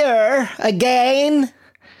here again.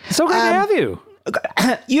 So great to have you.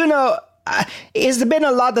 You know, it's been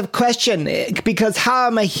a lot of question because how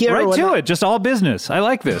am I here? Right to it. Just all business. I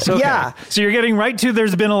like this. Okay. Yeah. So you're getting right to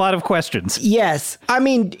there's been a lot of questions. Yes. I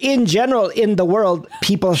mean, in general, in the world,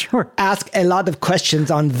 people ask a lot of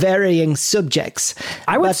questions on varying subjects.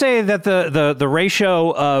 I would say that the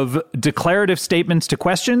ratio of declarative statements to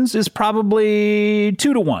questions is probably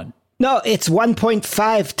 2 to 1. No, it's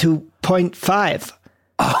 1.5 to 0.5.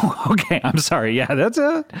 Oh, okay. I'm sorry. Yeah,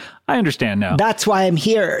 I understand now. That's why I'm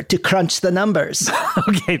here, to crunch the numbers.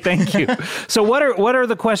 Okay, thank you. So what are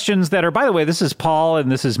the questions that are, by the way, this is Paul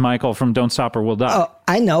and this is Michael from Don't Stop or We'll Die. Oh,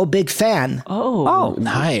 I know. Big fan. Oh,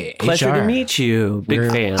 Hi. pleasure HR. to meet you.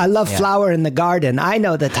 Big fan. I love Flower in the Garden. I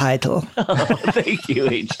know the title. Thank you,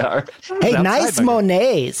 HR. Hey, nice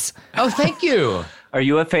Monets. Oh, thank you. Are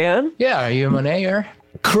you a fan? Yeah, are you a Monayer?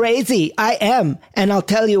 Crazy. I am. And I'll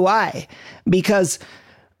tell you why. Because,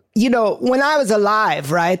 you know, when I was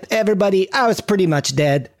alive, right, I was pretty much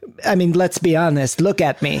dead. I mean, let's be honest. Look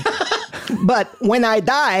at me. But when I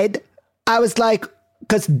died, I was like,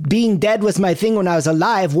 because being dead was my thing when I was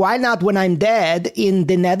alive. Why not when I'm dead in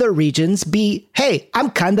the nether regions hey,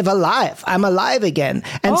 I'm kind of alive. I'm alive again.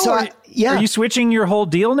 And Are you switching your whole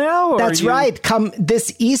deal now? Or That's right. Come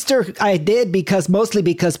this Easter, I did mostly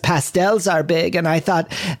because pastels are big. And I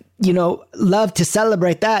thought, you know, love to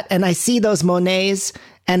celebrate that. And I see those Monets.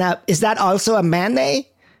 And is that also a mayonnaise?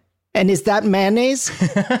 And is that mayonnaise?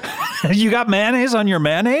 You got mayonnaise on your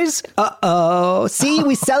mayonnaise? Uh-oh. See,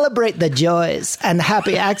 we celebrate the joys and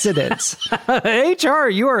happy accidents. HR,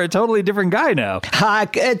 you are a totally different guy now.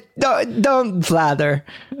 Don't flather.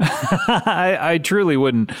 I truly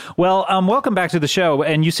wouldn't. Well, welcome back to the show.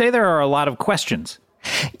 And you say there are a lot of questions.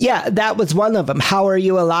 Yeah, that was one of them. How are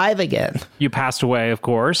you alive again? You passed away, of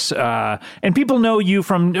course. And people know you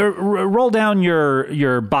from, roll down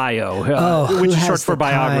your bio, which is short for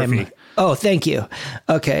biography. Oh, thank you.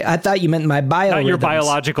 Okay, I thought you meant my bio. Not your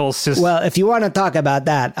biological system. Well, if you want to talk about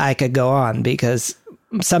that, I could go on because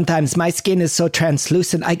sometimes my skin is so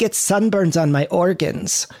translucent, I get sunburns on my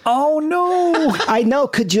organs. Oh, no. I know.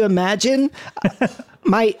 Could you imagine?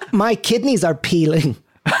 My kidneys are peeling.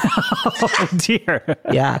 Oh, dear.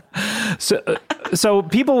 Yeah. So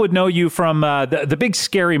people would know you from the big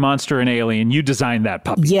scary monster in Alien. You designed that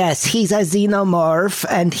puppy. Yes, he's a xenomorph,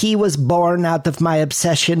 and he was born out of my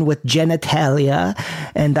obsession with genitalia.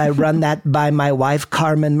 And I run that by my wife,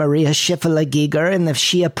 Carmen Maria Schiffele-Giger. And if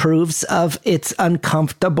she approves of its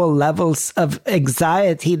uncomfortable levels of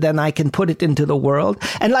anxiety, then I can put it into the world.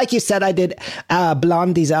 And like you said, I did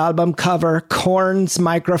Blondie's album cover, Korn's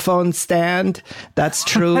microphone stand. That's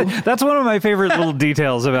true. That's one of my favorite little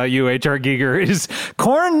details about you, H.R. Giger, is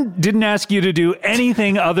Korn didn't ask you to do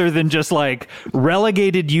anything other than just like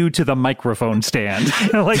relegated you to the microphone stand.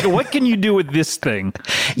 Like, what can you do with this thing?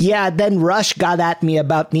 Yeah, then Rush got at me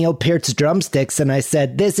about Neil Peart's drumsticks, and I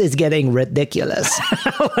said, this is getting ridiculous.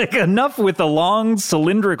 Like, enough with the long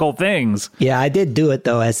cylindrical things. Yeah, I did do it,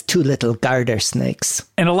 though, as two little garter snakes.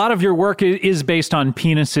 And a lot of your work is based on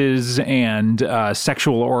penises and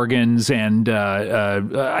sexual organs and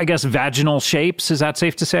I guess vaginal shapes. Is that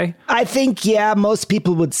safe to say? I think, yeah, most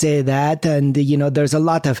people would say that. And, you know, there's a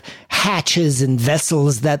lot of hatches and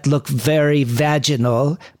vessels that look very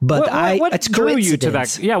vaginal. But what it's drew you to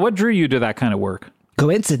coincidence. that? Yeah, what drew you to that kind of work?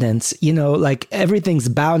 Coincidence, you know, like everything's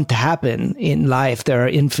bound to happen in life. There are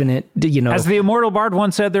infinite, you know. As the immortal bard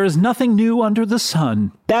once said, there is nothing new under the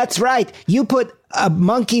sun. That's right. You put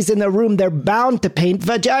monkeys in a room, they're bound to paint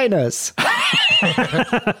vaginas.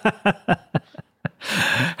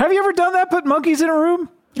 Have you ever done that? Put monkeys in a room?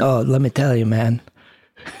 Oh, let me tell you, man.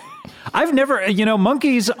 I've never,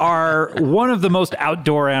 monkeys are one of the most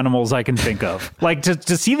outdoor animals I can think of. Like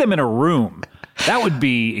to see them in a room, that would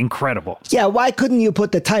be incredible. Yeah, why couldn't you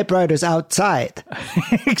put the typewriters outside?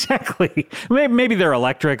 Exactly. Maybe they're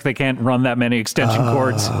electric. They can't run that many extension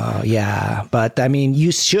cords. Oh, yeah. But I mean,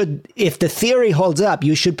 you should, if the theory holds up,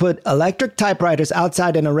 you should put electric typewriters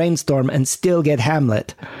outside in a rainstorm and still get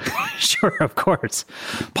Hamlet. Sure, of course.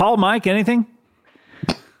 Paul, Mike, anything?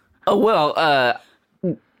 Oh, well,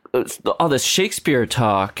 all this Shakespeare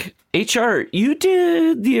talk. HR, you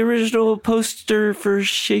did the original poster for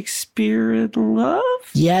Shakespeare in Love?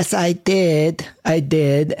 Yes, I did.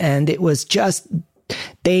 And it was just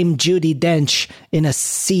Dame Judi Dench in a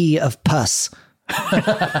sea of pus. No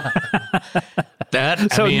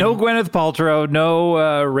Gwyneth Paltrow,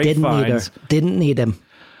 no Ralph Fiennes. Didn't need him.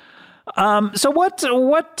 So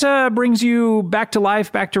what brings you back to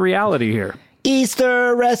life, back to reality here?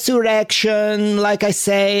 Easter, resurrection, like I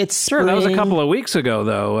say, it's Sure, that was a spring. couple of weeks ago,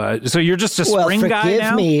 though. So you're just a spring guy forgive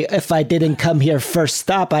now? me if I didn't come here first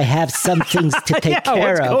stop. I have some things to take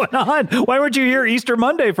care of. What's going on? Why weren't you here Easter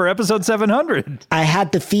Monday for episode 700? I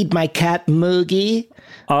had to feed my cat Moogie.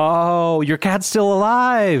 Oh, your cat's still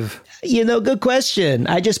alive. You know, good question.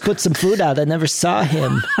 I just put some food out. I never saw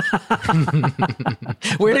him.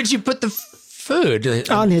 Where did you put the food?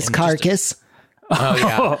 On his carcass. Oh,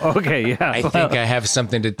 yeah. Oh, okay, yeah. I think I have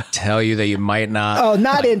something to tell you that you might not. Oh,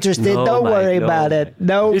 not interested. No, Don't Mike, worry no, about it.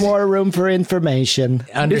 No more room for information.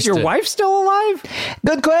 Is Understood. your wife still alive?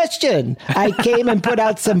 Good question. I came and put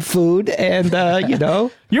out some food and, you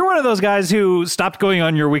know. You're one of those guys who stopped going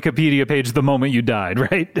on your Wikipedia page the moment you died,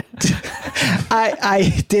 right?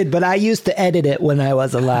 I did, but I used to edit it when I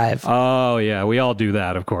was alive. Oh, yeah. We all do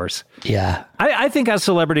that, of course. Yeah. I think as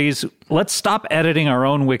celebrities, let's stop editing our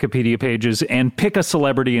own Wikipedia pages and pick a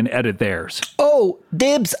celebrity and edit theirs. Oh,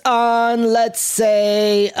 dibs on, let's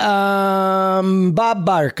say, Bob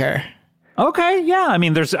Barker. Okay, yeah. I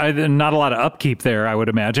mean, there's not a lot of upkeep there, I would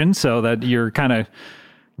imagine, so that you're kind of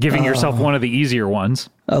giving yourself one of the easier ones.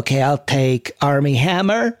 Okay, I'll take Army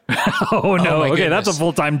Hammer. Oh, no. my Okay, that's a goodness.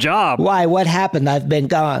 full-time job. Why? What happened? I've been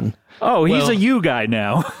gone. Oh, he's Well- a you guy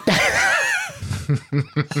now.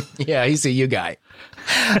 Yeah, he's a you guy.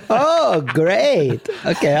 Oh, great.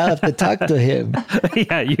 Okay, I'll have to talk to him.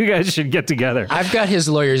 Yeah, you guys should get together. I've got his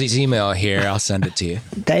lawyer's email here. I'll send it to you.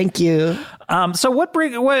 Thank you. So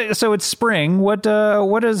so it's spring. What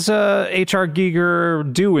does HR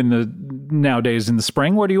Giger do nowadays in the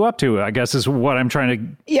spring? What are you up to? I guess is what I'm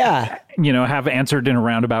trying Yeah, to, have answered in a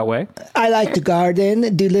roundabout way. I like to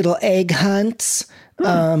garden, do little egg hunts.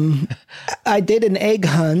 I did an egg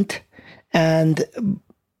hunt, and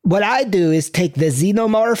what I do is take the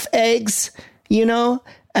xenomorph eggs,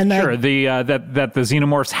 and Sure, I, the that the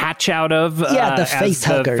xenomorphs hatch out of the as face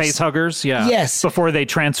huggers. The face huggers, yeah. Yes. Before they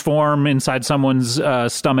transform inside someone's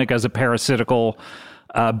stomach as a parasitical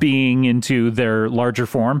being into their larger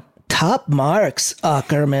form. top marks,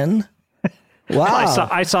 Ackerman. Wow.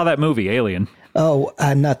 I saw that movie, Alien. Oh,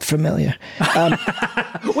 I'm not familiar.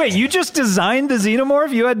 Wait, you just designed the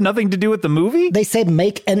xenomorph? You had nothing to do with the movie? They say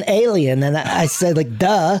make an alien, and I said like,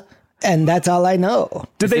 duh, and that's all I know.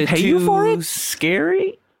 Did they pay you for it?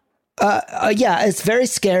 Scary? Yeah, it's very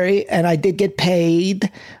scary, and I did get paid.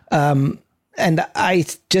 And I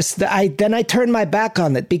turned my back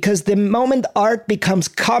on it because the moment art becomes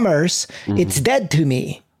commerce, it's dead to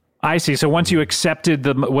me. I see. So once you accepted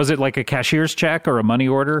was it like a cashier's check or a money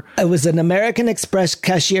order? It was an American Express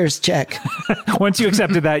cashier's check. Once you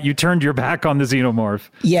accepted that, you turned your back on the xenomorph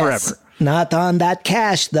Yes. forever. Not on that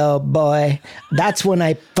cash, though, boy. That's when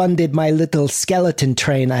I funded my little skeleton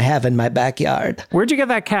train I have in my backyard. Where'd you get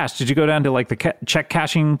that cash? Did you go down to like the check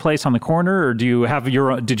cashing place on the corner, or did you have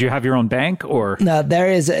your own bank, or? Now,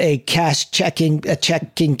 there is a checking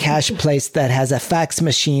cash place that has a fax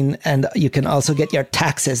machine, and you can also get your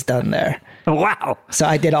taxes done there. Wow. So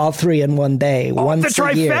I did all three in one day, once The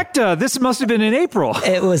a year. trifecta. This must have been in April.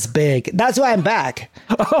 It was big. That's why I'm back.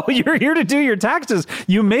 Oh, you're here to do your taxes.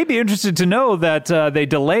 You may be interested to know that they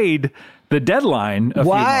delayed the deadline.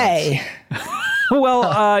 Why?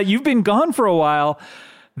 Well, you've been gone for a while.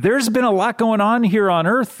 There's been a lot going on here on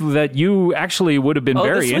Earth that you actually would have been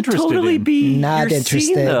very this would interested totally in. be Not your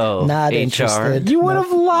interested. scene, though, Not HR. interested. You would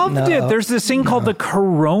have loved no, it. There's this thing called the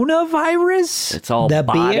coronavirus. It's all The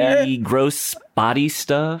body, gross body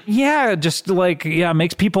stuff. Yeah, just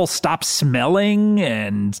makes people stop smelling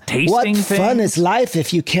and tasting What things. fun is life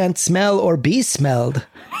if you can't smell or be smelled?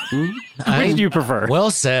 Which do you prefer?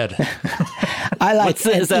 Well said. I like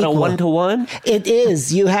Is that a equal. 1-to-1? It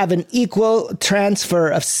is. You have an equal transfer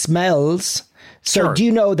of smells. So Sure. do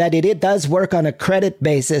you know that it does work on a credit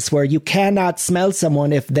basis where you cannot smell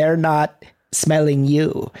someone if they're not smelling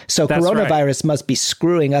you? So That's coronavirus must be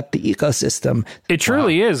screwing up the ecosystem. It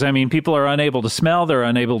truly is. I mean, people are unable to smell. They're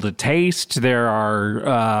unable to taste. There are,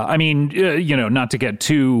 not to get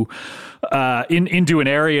too into an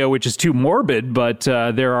area which is too morbid, but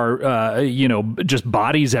there are, just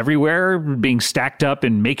bodies everywhere being stacked up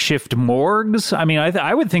in makeshift morgues. I mean,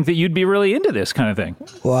 I would think that you'd be really into this kind of thing.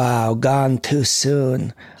 Wow, gone too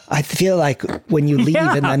soon. I feel like when you leave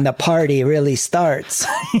Yeah. and then the party really starts.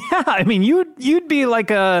 Yeah, I mean, you'd be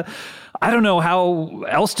like I don't know how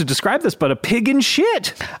else to describe this, but a pig in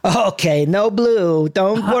shit. Okay, no blue.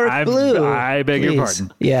 Don't work blue. I beg your please.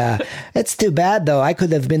 pardon. Yeah. It's too bad, though. I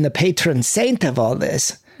could have been the patron saint of all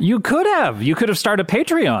this. You could have. You could have started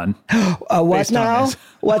Patreon. What Based on now? this.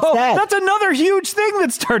 What's that? That's another huge thing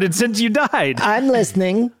that started since you died. I'm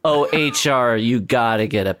listening. Oh, HR, you gotta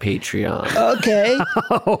get a Patreon. Okay.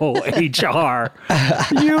 Oh, HR.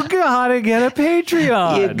 You gotta get a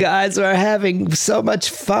Patreon. You guys are having so much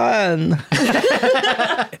fun.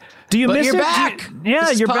 Do you miss you're it? back. Yeah,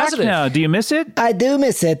 This is you're positive. back now. Do you miss it? I do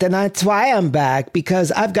miss it, and that's why I'm back,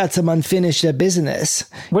 because I've got some unfinished business.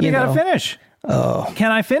 What do you got to know. finish? Oh.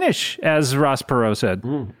 Can I finish, as Ross Perot said?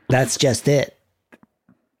 That's just it.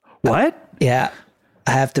 What? Yeah.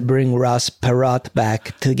 I have to bring Ross Perot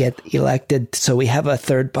back to get elected so we have a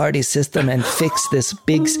third-party system and fix this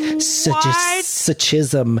big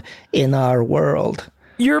schism in our world.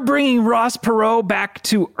 You're bringing Ross Perot back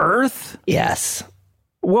to Earth? Yes.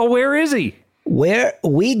 Well, where is he? Where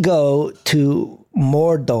we go to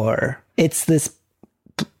Mordor, it's this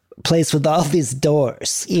place with all these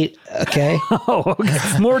doors. Okay? Oh,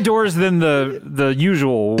 okay. More doors than the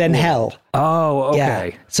usual. Than hell. Oh, okay.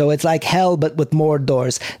 Yeah. So it's like hell, but with more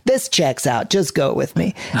doors. This checks out. Just go with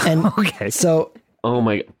me. And Okay. So Oh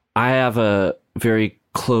my, I have a very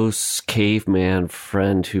close caveman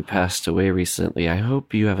friend who passed away recently. I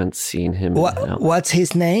hope you haven't seen him. what's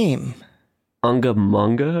his name? Unga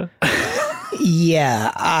Munga?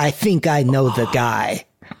 Yeah, I think I know the guy.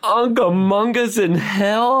 Unga Munga's in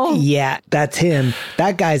hell? Yeah, that's him.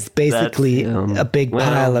 That guy's basically That's him. a big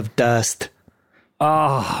pile of dust.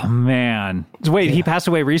 Oh, man. Wait, he passed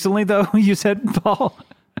away recently, though, you said, Paul?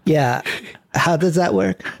 Yeah. How does that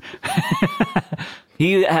work?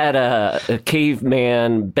 He had a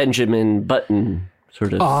caveman Benjamin Button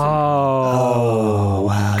sort of. Oh,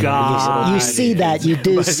 Wow. God. You see that. You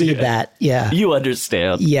do see that. Yeah. You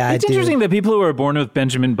understand. Yeah, It's I do. interesting that people who are born with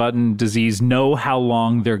Benjamin Button disease know how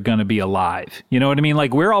long they're going to be alive. You know what I mean?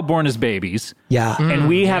 Like, we're all born as babies. Yeah. And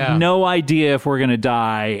we have yeah. no idea if we're going to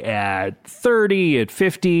die at 30, at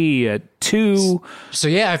 50, at 2. So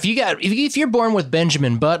yeah, if you're born with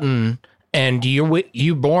Benjamin Button and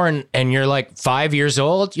you born and you're like 5 years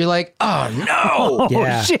old, you're like, oh no.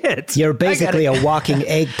 Yeah. Oh, shit. You're basically a walking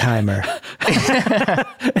egg timer.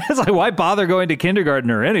 It's like, why bother going to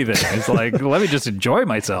kindergarten or anything? It's like, let me just enjoy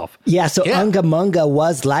myself. Yeah, so Yeah. Unga Munga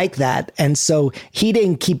was like that. And so he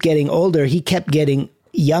didn't keep getting older. He kept getting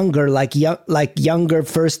younger, like younger,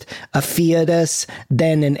 first a fetus,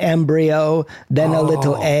 then an embryo, then a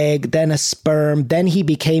little egg, then a sperm. Then he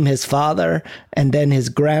became his father and then his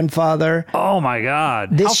grandfather. Oh, my God.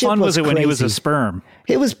 This How shit fun was was it when he was a crazy. sperm?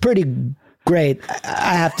 It was pretty great,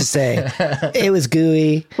 I have to say. It was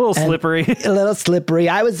gooey. A little and slippery. A little slippery.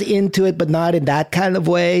 I was into it, but not in that kind of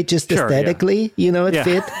way, just Sure, yeah. aesthetically. You know, it Yeah.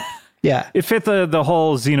 fit. Yeah. It fit the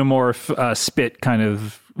whole xenomorph spit kind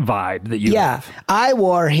of vibe that you Yeah, have. I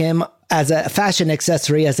wore him as a fashion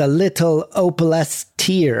accessory as a little opalescent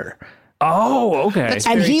tear, Oh, okay. That's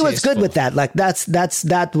and very he was tasteful. good with that. Like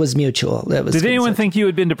that was mutual. It was Did good anyone stuff. think you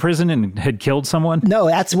had been to prison and had killed someone? No,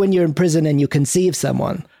 that's when you're in prison and you conceive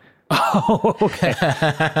someone.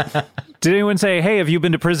 Did anyone say, hey, have you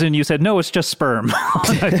been to prison? You said, no, it's just sperm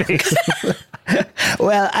on my face.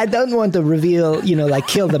 Well, I don't want to reveal, like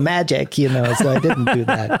kill the magic, so I didn't do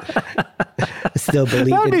that. I still believe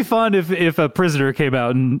That would it. be fun if a prisoner came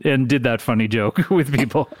out and did that funny joke with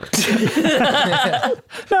people.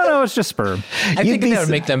 No, it's just sperm. I think be that would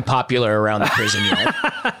so- make them popular around the prison yard.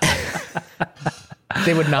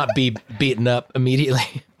 They would not be beaten up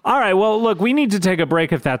immediately. All right, well, look, we need to take a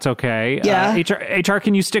break if that's okay. Yeah. HR,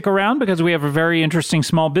 can you stick around? Because we have a very interesting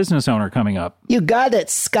small business owner coming up. You got it,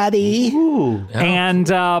 Scotty. And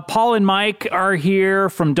Paul and Mike are here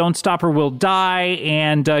from Don't Stop or We'll Die,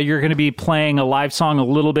 and you're going to be playing a live song a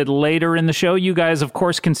little bit later in the show. You guys, of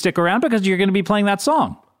course, can stick around because you're going to be playing that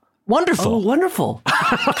song. Wonderful. Oh, wonderful.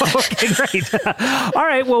 Okay, great. All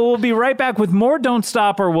right, well, we'll be right back with more Don't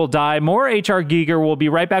Stop or We'll Die, more HR Giger. We'll be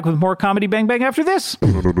right back with more Comedy Bang Bang after this.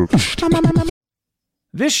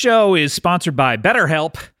 This show is sponsored by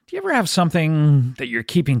BetterHelp. Do you ever have something that you're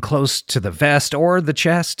keeping close to the vest or the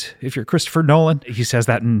chest? If you're Christopher Nolan, he says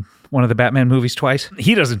that in one of the Batman movies twice.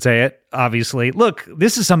 He doesn't say it, obviously. Look,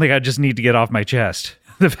 this is something I just need to get off my chest.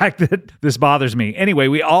 The fact that this bothers me. Anyway,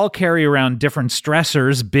 we all carry around different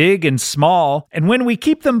stressors, big and small, and when we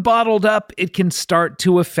keep them bottled up, it can start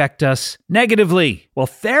to affect us negatively. Well,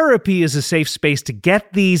 therapy is a safe space to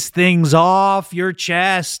get these things off your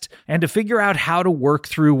chest and to figure out how to work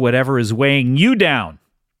through whatever is weighing you down.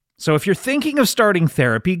 So if you're thinking of starting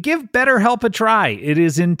therapy, give BetterHelp a try. It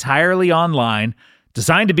is entirely online,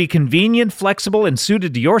 designed to be convenient, flexible, and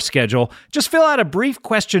suited to your schedule. Just fill out a brief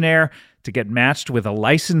questionnaire, to get matched with a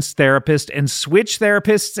licensed therapist and switch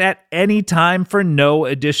therapists at any time for no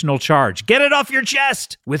additional charge. Get it off your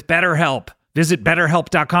chest with BetterHelp. Visit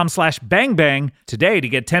BetterHelp.com/bangbang today to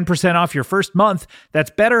get 10% off your first month.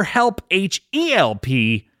 That's BetterHelp,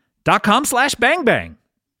 HELP.com/bangbang.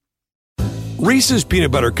 Reese's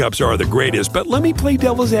peanut butter cups are the greatest, but let me play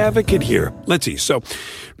devil's advocate here. Let's see. So,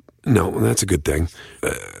 no, that's a good thing.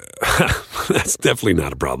 That's definitely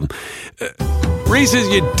not a problem. Reese's,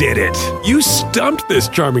 you did it. You stumped this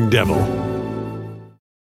charming devil.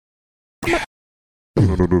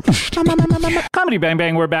 Comedy Bang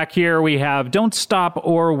Bang, we're back here. We have Don't Stop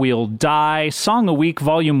or We'll Die. Song a Week,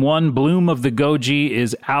 Volume 1, Bloom of the Goji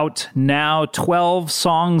is out now. 12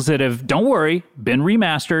 songs that have, don't worry, been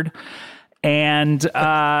remastered. And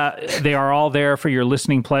they are all there for your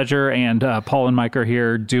listening pleasure. And Paul and Mike are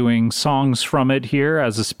here doing songs from it here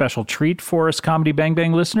as a special treat for us Comedy Bang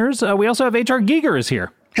Bang listeners. We also have H.R. Giger is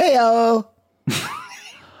here. Heyo.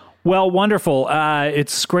 Well, wonderful.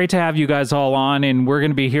 It's great to have you guys all on, and we're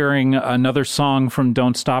going to be hearing another song from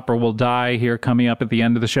Don't Stop or We'll Die here coming up at the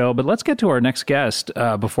end of the show. But let's get to our next guest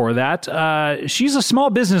before that. She's a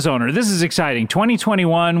small business owner. This is exciting.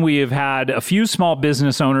 2021, we have had a few small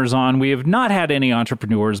business owners on. We have not had any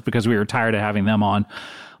entrepreneurs because we were tired of having them on.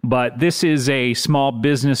 But this is a small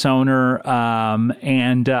business owner,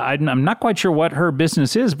 and I'm not quite sure what her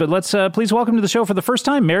business is, but let's please welcome to the show for the first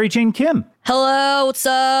time, Mary Jane Kim. Hello, what's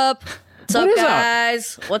up? What's up, What is up?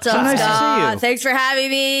 guys? What's So up, nice to see Scott? you. Thanks for having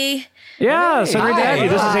me. Yeah, so great to have you.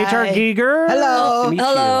 This is H.R. Giger. Hello.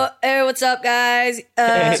 Hello. Hey, what's up, guys?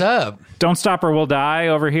 What's up? Don't Stop or We'll Die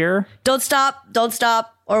over here. Don't stop,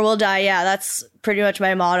 or we'll die. Yeah, that's pretty much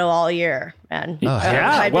my motto all year, man. Yeah,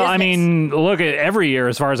 My well, I business. mean, look at every year,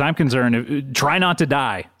 as far as I'm concerned, try not to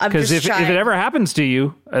die. I'm Because just if it trying. ever happens to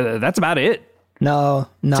you, that's about it. No,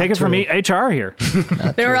 not Take it from true. me, HR here.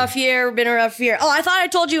 Been a rough year. Oh, I thought I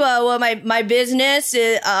told you what my business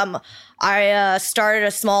is. I started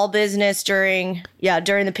a small business during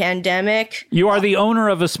the pandemic. You are the owner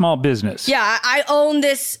of a small business. Yeah, I own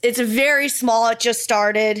this. It's a very small. It just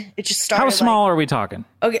started. How small are we talking?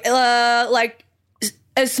 Okay, like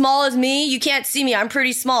as small as me. You can't see me. I'm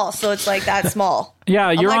pretty small, so it's like that small. Yeah,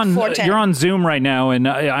 I'm you're like on 4'10". you're on Zoom right now, and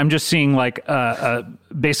I'm just seeing like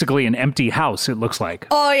basically an empty house. It looks like.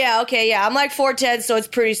 Oh yeah, okay, yeah. I'm like 4'10", so it's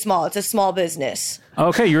pretty small. It's a small business.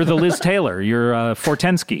 Okay, you're the Liz Taylor. You're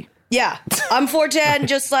Fortensky. Yeah, I'm 4'10",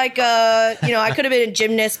 just like I could have been a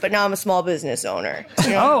gymnast, but now I'm a small business owner.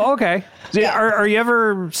 You know? Oh, okay. Yeah. Are you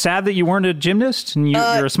ever sad that you weren't a gymnast and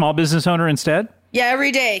you're a small business owner instead? Yeah,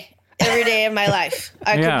 every day of my life.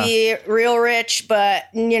 I Yeah. could be real rich, but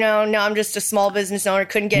no, I'm just a small business owner.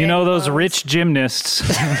 Couldn't get Those loans. rich gymnasts.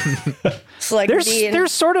 It's like They're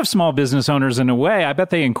sort of small business owners in a way. I bet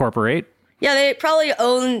they incorporate. Yeah, they probably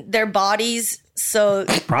own their bodies, so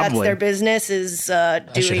that's Probably. their business is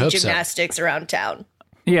should doing hope so. gymnastics around town.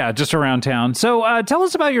 Yeah, just around town. So tell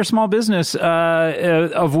us about your small business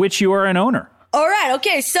of which you are an owner. All right,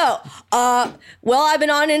 okay, so, I've been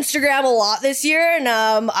on Instagram a lot this year, and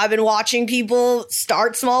I've been watching people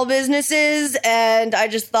start small businesses, and I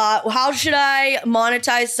just thought, well, how should I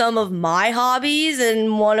monetize some of my hobbies?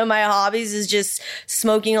 And one of my hobbies is just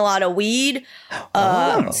smoking a lot of weed.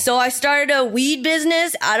 So I started a weed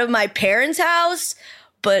business out of my parents' house,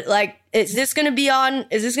 but like, is this gonna be on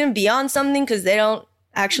something? Because they don't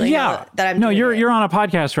actually know that I'm doing it. You're on a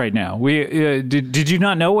podcast right now. We did you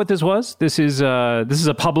not know what this was? This is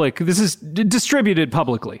distributed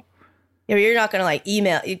publicly. Yeah, you're not gonna like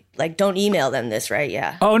email, don't email them this, right?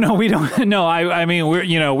 Yeah. Oh no, we don't. No, I mean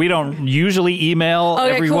we don't usually email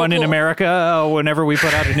Okay, everyone in cool. America whenever we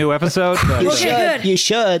put out a new episode. But, You Okay, should. good. You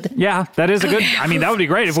should. yeah, that is a good. I mean, that would be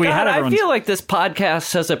great if we had God, I everyone. feel like this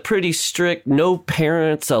podcast has a pretty strict no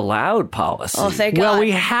parents allowed policy. Oh, thank God. Well,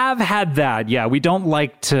 we have had that. Yeah, we don't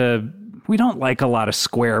like a lot of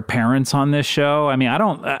square parents on this show. I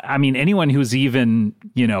mean, anyone who's even,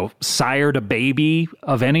 sired a baby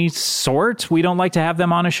of any sort, we don't like to have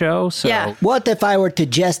them on a show. So Yeah. What if I were to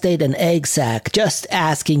gestate an egg sac, just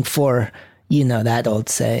asking for, that old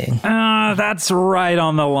saying? that's right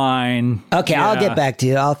on the line. Okay, I'll Yeah. get back to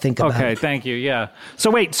you. I'll think about Okay, it. thank you. Yeah. So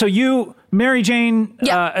wait, so you, Mary Jane,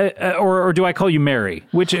 or do I call you Mary?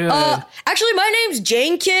 Which Actually, my name's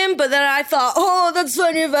Jane Kim, but then I thought, oh, that's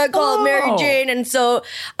funny if I call it Mary Jane. And so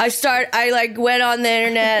I went on the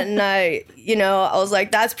internet and I was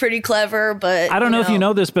like, that's pretty clever, but I don't know if you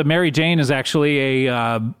know this, but Mary Jane is actually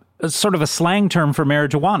a sort of a slang term for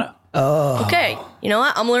marijuana. Okay, you know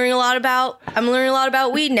what? I'm learning a lot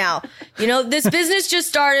about weed now. This business just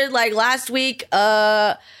started like last week,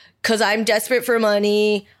 cause I'm desperate for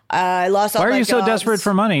money. I lost all Why my are you so jobs. desperate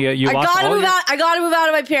for money? You I lost gotta all move your- out. I gotta move out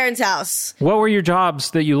of my parents' house. What were your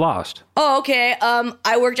jobs that you lost? Oh, okay.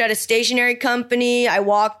 I worked at a stationery company. I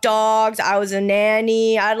walked dogs. I was a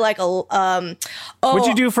nanny. I had like a What'd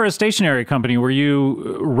you do for a stationery company? Were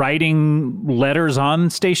you writing letters on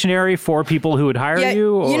stationery for people who would hire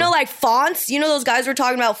you? Or? You know, like fonts. You know those guys were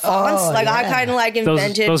talking about fonts. I kind of like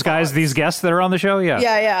invented those guys, fonts. these guests that are on the show.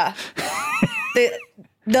 Yeah.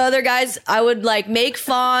 The other guys, I would like make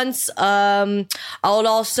fonts. I would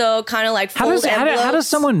also kind of like fold envelopes. How does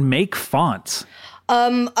someone make fonts?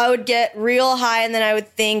 I would get real high and then I would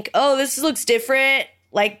think, oh, this looks different.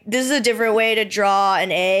 Like this is a different way to draw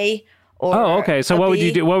an A. Or okay. So what would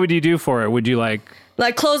you do? What would you do for it? Would you like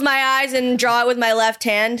close my eyes and draw it with my left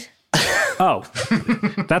hand? Oh,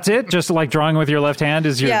 that's it? Just like drawing with your left hand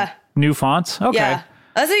is your new fonts? Okay. Yeah.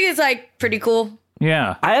 I think it's like pretty cool.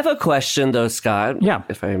 Yeah. I have a question though, Scott. Yeah.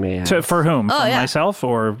 If I may ask. For whom? Oh, for yeah. myself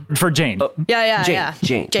or for Jane?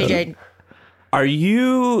 Jane. Are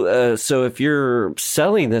you, so if you're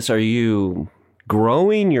selling this, are you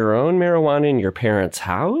growing your own marijuana in your parents'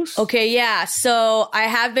 house? Okay, yeah. So I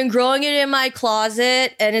have been growing it in my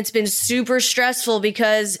closet and it's been super stressful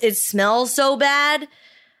because it smells so bad.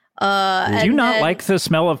 Do you not like the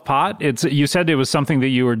smell of pot? You said it was something that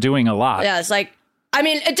you were doing a lot. Yeah, it's like, I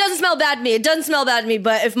mean, it doesn't smell bad to me. It doesn't smell bad to me,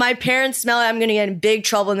 but if my parents smell it, I'm going to get in big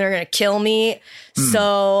trouble and they're going to kill me.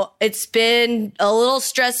 So it's been a little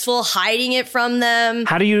stressful hiding it from them.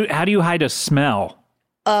 How do you hide a smell?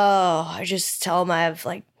 Oh, I just tell them I have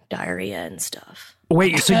like diarrhea and stuff.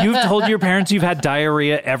 Wait, so you've told your parents you've had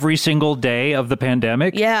diarrhea every single day of the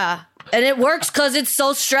pandemic? Yeah. And it works because it's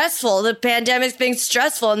so stressful. The pandemic's being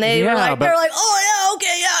stressful, and they're like, oh yeah,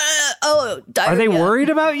 okay, yeah. Oh, diarrhea. Are they worried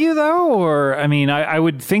about you though, or I mean, I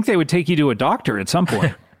would think they would take you to a doctor at some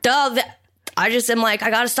point. I just am like, I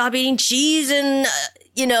gotta stop eating cheese and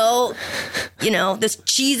this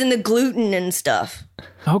cheese and the gluten and stuff.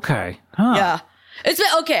 Okay. Huh. Yeah. It's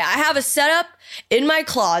been okay. I have a setup in my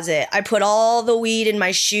closet. I put all the weed in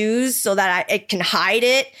my shoes so that it can hide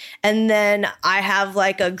it. And then I have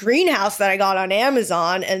like a greenhouse that I got on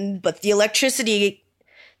Amazon. But the electricity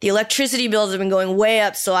bills have been going way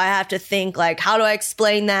up. So I have to think like, how do I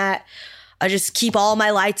explain that? I just keep all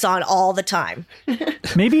my lights on all the time.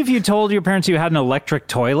 Maybe if you told your parents you had an electric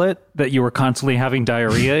toilet that you were constantly having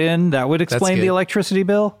diarrhea in, that would explain the electricity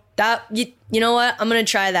bill. You know what? I'm going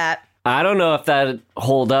to try that. I don't know if that'd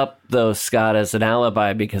hold up, though, Scott, as an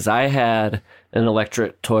alibi, because I had an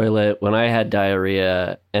electric toilet when I had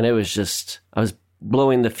diarrhea, and it was just, I was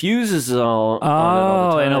blowing the fuses on it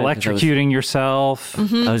all the time. And electrocuting yourself.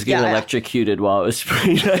 Mm-hmm. I was getting electrocuted while I was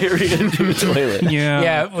spraying diarrhea into the toilet.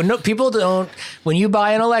 Yeah. Well, no, people don't. When you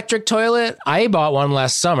buy an electric toilet, I bought one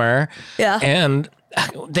last summer. Yeah. And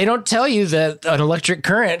they don't tell you that an electric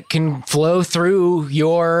current can flow through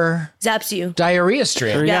your zaps you diarrhea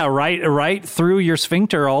stream. Yeah, right through your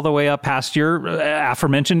sphincter all the way up past your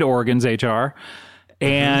aforementioned organs, HR.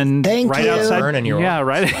 And Thank you. outside, Burning your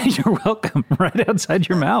you're welcome. Right outside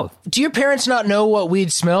your mouth. Do your parents not know what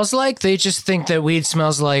weed smells like? They just think that weed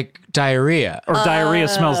smells like diarrhea. Or diarrhea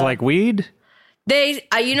smells like weed. They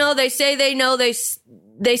say they know they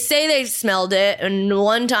say they've smelled it. And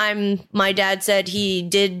one time my dad said he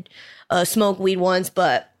did smoke weed once,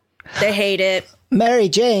 but they hate it. Mary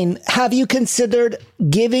Jane, have you considered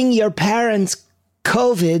giving your parents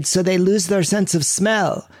COVID so they lose their sense of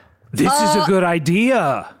smell? This is a good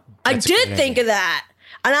idea. I did think of that.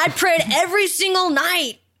 And I prayed every single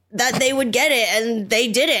night that they would get it, and they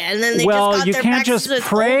did it. And then they just got you their can't just vaccines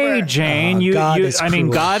pray, over. Jane.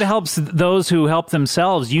 God helps those who help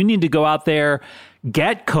themselves. You need to go out there,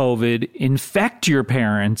 get COVID, infect your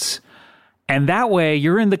parents, and that way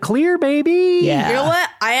you're in the clear, baby. Yeah. You know what?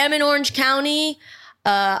 I am in Orange County.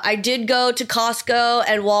 I did go to Costco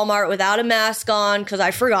and Walmart without a mask on because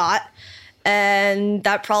I forgot. And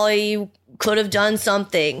that probably could have done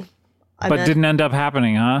something. But didn't end up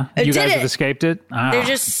happening, huh? You guys have escaped it?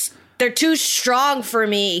 They're too strong for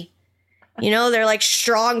me. You know, they're like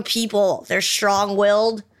strong people. They're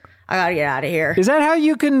strong-willed. I gotta get out of here. Is that how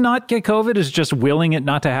you can not get COVID? Is just willing it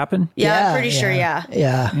not to happen? Yeah, I'm pretty sure, yeah.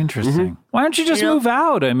 Yeah. Interesting. Mm-hmm. Why don't you just move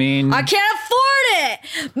out? I mean, I can't afford it,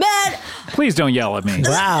 man. Please don't yell at me.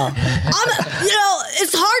 Wow.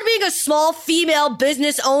 It's hard being a small female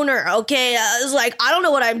business owner, okay? It's like, I don't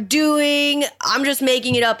know what I'm doing. I'm just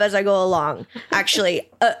making it up as I go along, actually.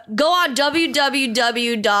 Go on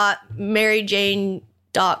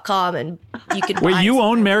www.maryjane.com and you can Wait, you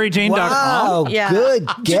own MaryJane.com? Wow, Yeah. good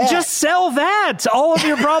guess. Just sell that. All of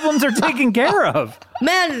your problems are taken care of.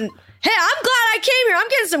 Man, hey, I'm glad I came here. I'm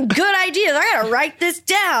getting some good ideas. I gotta write this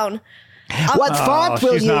down. What font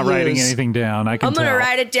will she's you not writing use? anything down. I can I'm tell. gonna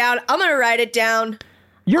write it down.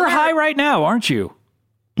 You're high right now, aren't you?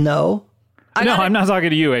 No. No, I'm not talking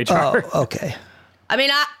to you, HR. Oh, okay. I mean,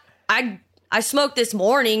 I smoked this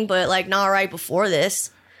morning, but like not right before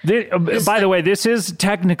this. By the way, this is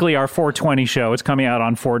technically our 420 show. It's coming out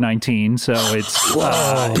on 419, so it's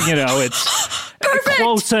it's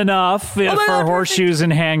close enough for horseshoes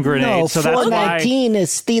and hand grenades. No, so that's why 419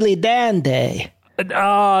 is Steely Dan Day.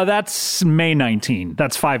 that's May 19.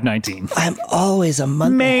 That's 519. I'm always a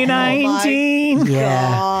month May ahead. 19.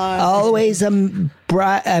 Yeah, always a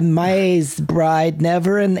May's bride,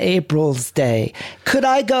 never an April's day. Could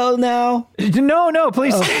I go now? No,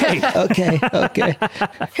 please stay. Okay.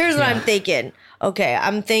 Here's what I'm thinking. Okay,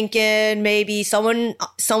 I'm thinking maybe someone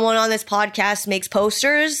on this podcast makes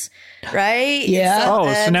posters, right? Yeah.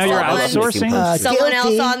 So now you're outsourcing? Someone else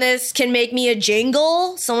Guilty. on this can make me a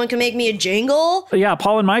jingle. Someone can make me a jingle. Yeah,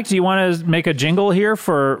 Paul and Mike, do you want to make a jingle here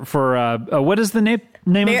for what is the name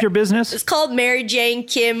of your business? It's called Mary Jane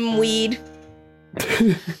Kim Weed.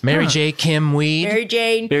 Mary J. Kim Weed. Mary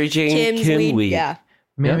Jane Kim's Kim Weed. Yeah.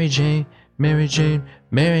 Mary Jane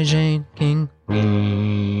King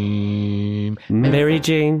Weed. Mary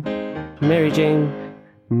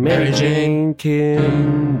Jane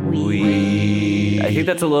Kim Weed. I think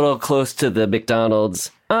that's a little close to the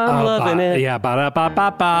McDonald's. I'm loving it. Yeah,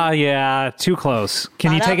 ba-da-ba-ba-ba. Yeah, too close.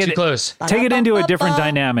 Can you take it? Too close. Take it into a different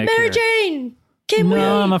dynamic. Mary here. Jane Kim Weed.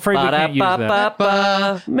 No, I'm afraid we can't use that.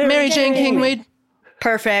 Ba-da-ba-ba-ba. Mary Jane King Weed.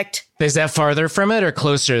 Perfect. Is that farther from it or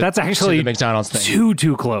closer? That's actually to the McDonald's thing.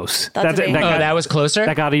 too close. That's amazing. That was closer.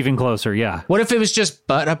 That got even closer. Yeah, What if it was just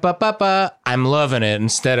ba-da-ba-ba-ba, I'm loving it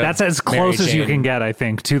instead of that's as Mary close as you Jane? can get, I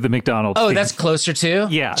think, to the McDonald's. Oh, theme. that's closer too?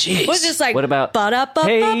 yeah. Jeez. Was this like What about ba-da-ba-ba-ba?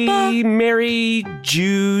 Hey, Mary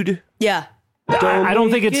Jude? Yeah. I don't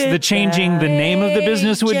think it's the changing the name of the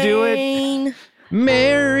business would do it. Jane,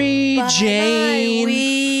 Mary buy my Jane.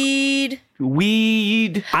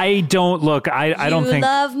 Weed. I don't look. I don't think. You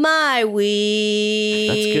love my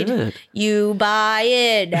weed. That's good. You buy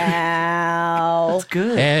it now. That's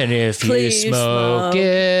good. And if Please you smoke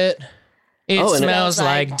it, it Oh, and it smells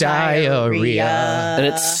like diarrhea. And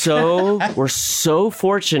it's we're so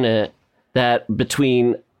fortunate that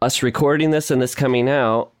between us recording this and this coming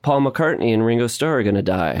out, Paul McCartney and Ringo Starr are going to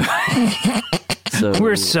die. So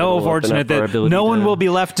We're so it'll open fortunate up our that ability no one to- will be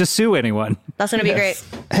left to sue anyone. That's going to be great.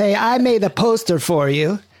 Hey, I made a poster for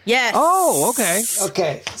you. Yes. Oh, okay.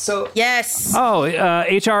 Okay, so Yes. Oh,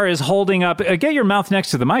 HR is holding up. Get your mouth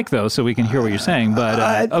next to the mic, though, so we can hear what you're saying.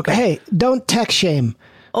 But okay. hey, don't tech shame.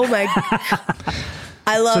 Oh my.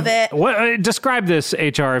 I love it. What? Describe this,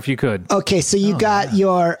 HR, if you could. Okay, so you got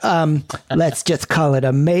your let's just call it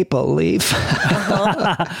a maple leaf.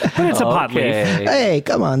 But it's a pot leaf. Okay. Hey,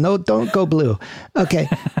 come on, no, don't go blue. Okay.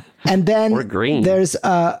 And then Or green. there's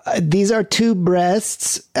these are two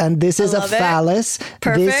breasts, and this is a love it. phallus.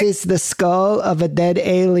 Perfect. This is the skull of a dead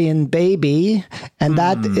alien baby, and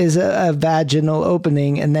that is a vaginal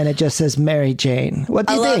opening, and then it just says Mary Jane. What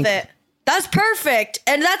do I you love think? it. That's perfect.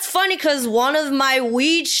 And that's funny because one of my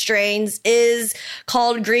weed strains is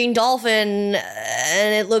called Green Dolphin,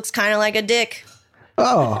 and it looks kind of like a dick.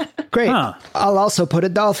 Oh, great. Huh. I'll also put a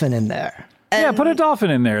dolphin in there. Yeah, put a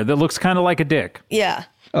dolphin in there that looks kind of like a dick. Yeah.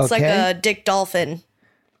 It's like Okay. a dick dolphin.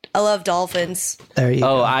 I love dolphins. There you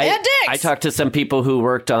Oh, go. I dicks. I talked to some people who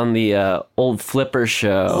worked on the old Flipper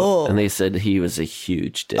show, Oh. and they said he was a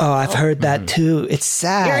huge dick. Oh, I've heard that too. It's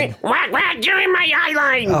sad. Whack, whack, you're in my eye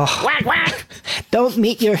line. Whack, whack. Don't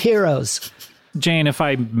meet your heroes. Jane, if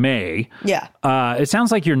I may, Yeah. it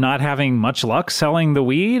sounds like you're not having much luck selling the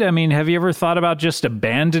weed. I mean, have you ever thought about just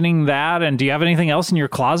abandoning that? And do you have anything else in your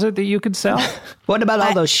closet that you could sell? What about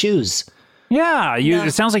all those shoes? Yeah,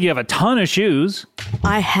 it sounds like you have a ton of shoes.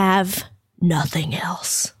 I have nothing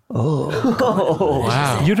else.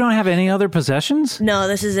 Wow. You don't have any other possessions? No,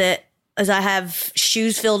 this is it. As I have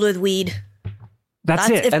shoes filled with weed. That's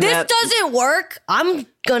it. If And this that- doesn't work, I'm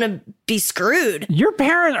gonna be screwed.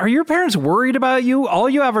 Are your parents worried about you? All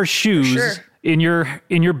you have are shoes sure. in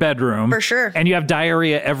your bedroom. For sure. And you have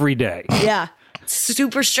diarrhea every day. Yeah.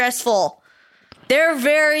 Super stressful. They're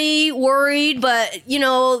very worried, but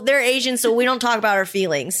they're Asian, so we don't talk about our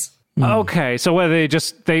feelings. Okay, so what,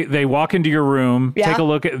 they walk into your room, Yeah. take a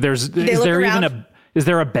look at is look there around. even is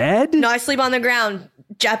there a bed? No, I sleep on the ground,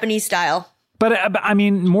 Japanese style. But I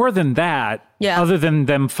mean, more than that, Yeah. other than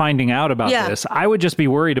them finding out about Yeah. this, I would just be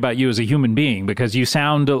worried about you as a human being because you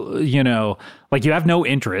sound, like you have no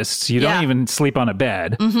interests. You don't Yeah. even sleep on a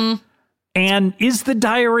bed. Mm-hmm. And is the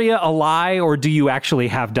diarrhea a lie, or do you actually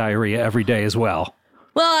have diarrhea every day as well?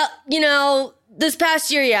 Well, this past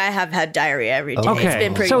year, I have had diarrhea every day. Okay. It's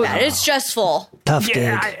been pretty bad. It's stressful. Tough gig.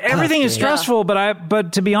 Everything is stressful,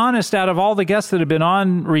 but to be honest, out of all the guests that have been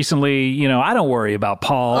on recently, I don't worry about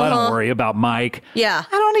Paul. I don't worry about Mike. Yeah.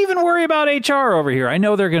 I don't even worry about HR over here. I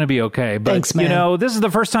know they're going to be okay. But, Thanks, man. This is the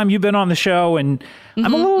first time you've been on the show, and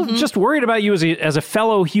I'm a little just worried about you as a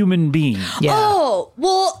fellow human being. Yeah. Oh,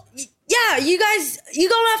 well, yeah, you guys, you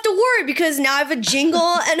don't have to worry because now I have a jingle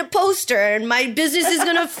and a poster and my business is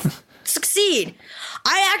going to succeed.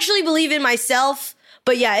 I actually believe in myself,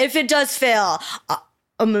 but yeah, if it does fail,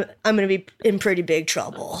 I'm going to be in pretty big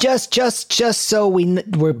trouble. Just so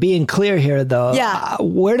we're being clear here, though. Yeah.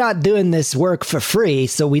 We're not doing this work for free,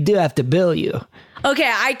 so we do have to bill you.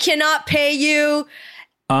 Okay, I cannot pay you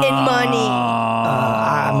in money.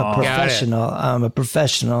 I'm a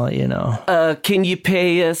professional. Can you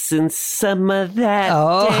pay us in some of that?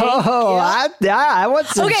 I want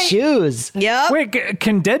some shoes. Yep. Wait,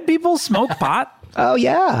 can dead people smoke pot? Oh,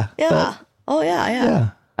 yeah. Yeah. Yeah.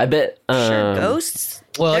 I bet. Sure, ghosts.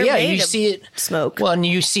 Well, They're yeah, made you of see it smoke. Well, and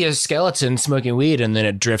you see a skeleton smoking weed, and then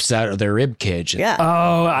it drifts out of their rib cage. Yeah.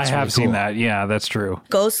 Oh, I have seen that. Yeah, that's true.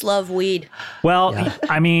 Ghosts love weed. Well,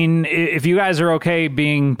 I mean, if you guys are okay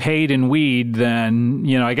being paid in weed, then,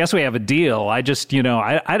 I guess we have a deal. I just,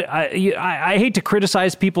 I hate to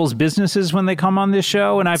criticize people's businesses when they come on this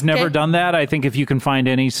show, and I've never done that. I think if you can find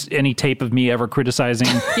any tape of me ever criticizing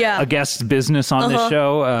a guest's business on this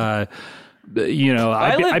show, I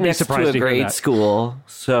live I'd be next surprised to a to hear grade that. school,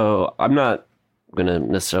 so I'm not going to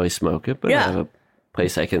necessarily smoke it, but I have a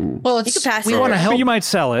place I can... Well, You could pass we it. want to But help. you might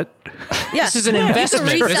sell it. Yeah. This is an investment.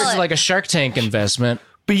 resell This is it. like a Shark Tank investment.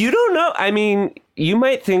 But you don't know. I mean, you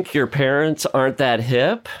might think your parents aren't that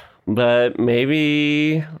hip, but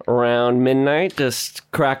maybe around midnight,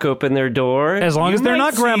 just crack open their door. As long as they're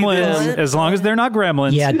not gremlins. As long as they're not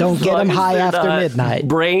gremlins. Yeah, don't get them As long as high they're after not midnight.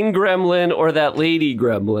 Brain gremlin or that lady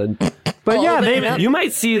gremlin. But yeah, You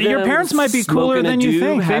might see them. your parents might be cooler smoking a than you doob,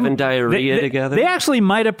 think. having diarrhea they, together. They actually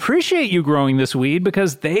might appreciate you growing this weed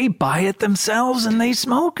because they buy it themselves and they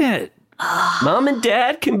smoke it. Mom and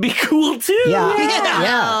dad can be cool too.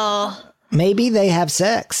 Yeah. Maybe they have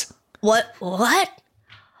sex. What?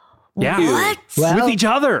 Yeah. What? Well, With each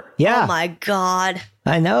other. Yeah. Oh my God.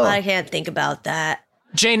 I know. I can't think about that.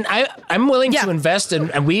 Jane, I'm willing to invest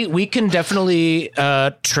in, and we can definitely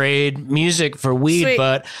trade music for weed, Sweet.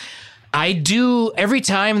 but I do, every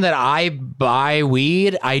time that I buy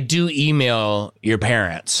weed, I do email your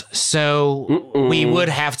parents. So we would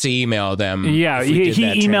have to email them. Yeah, if we he did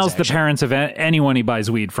that emails the transaction. parents of anyone he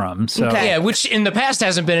buys weed from. So Okay. Yeah, which in the past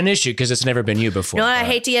hasn't been an issue because it's never been you before. You know what? I but-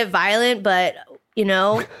 hate to get violent, but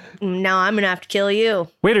now I'm going to have to kill you.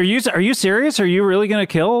 Wait, are you serious? Are you really going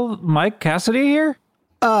to kill Mike Cassady here?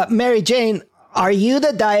 Mary Jane, are you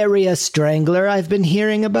the diarrhea strangler I've been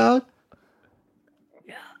hearing about?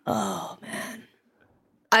 Oh, man.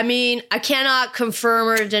 I mean, I cannot confirm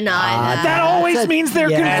or deny that. That always means they're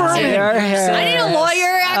confirming. I need a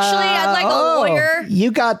lawyer, actually. I'd like a lawyer.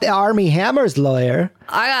 You got the Army Hammer's lawyer.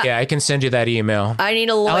 Yeah, I can send you that email. I need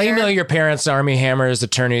a lawyer. I'll email your parents Army Hammer's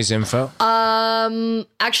attorney's info.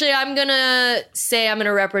 Actually, I'm going to say I'm going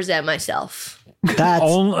to represent myself. That's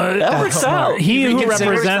That works out. He who reconsider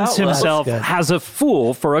represents out well. himself That's good. has a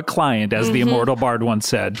fool for a client, as the immortal bard once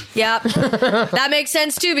said. Yep. That makes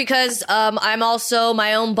sense, too, because I'm also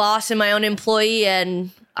my own boss and my own employee, and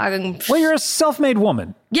I'm... Well, you're a self-made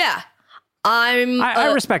woman. Yeah.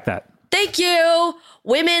 I respect that. Thank you.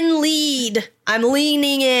 Women lead. I'm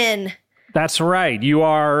leaning in. That's right. You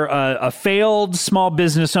are a failed small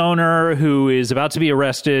business owner who is about to be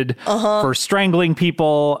arrested for strangling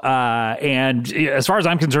people. And as far as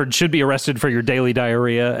I'm concerned, should be arrested for your daily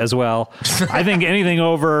diarrhea as well. I think anything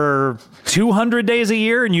over 200 days a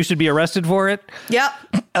year and you should be arrested for it. Yep.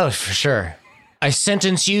 Oh, for sure. I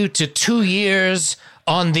sentence you to 2 years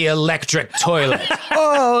on the electric toilet.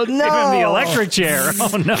 oh no! In the electric chair.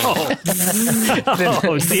 Oh, no.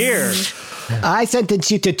 Oh, dear. I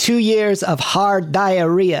sentence you to 2 years of hard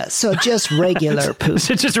diarrhea, so just regular poop.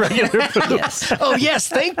 It's just regular poop. Yes. Oh, yes,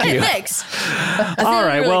 thank Hey, you. thanks. All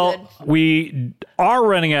right. really Well, good. we are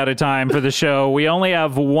running out of time for the show. We only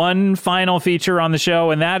have one final feature on the show,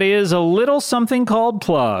 and that is a little something called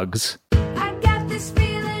plugs. I got this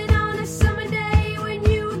feeling on a summer day when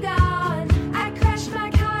you were gone. I crashed my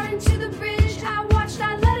car into the bridge. I watched,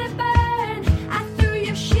 I let it burn. I threw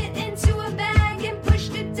your shit into a bag and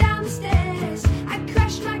pushed it down the stairs. I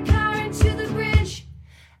crashed my car into the bridge.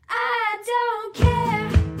 I don't care.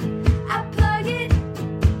 I plug it.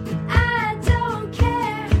 I don't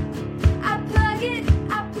care. I plug it.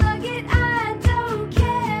 I plug it. I don't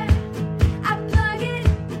care. I plug it.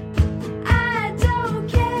 I don't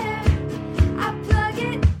care.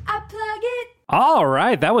 All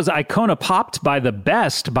right. That was Icona Popped by the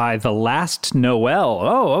Best by The Last Noel.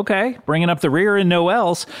 Oh, okay. Bringing up the rear in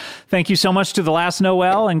Noels. Thank you so much to The Last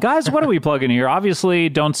Noel. And guys, what are we plugging here? Obviously,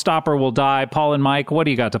 Don't Stop or We'll Die. Paul and Mike, what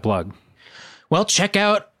do you got to plug? Well, check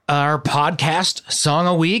out our podcast, Song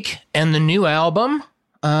a Week, and the new album,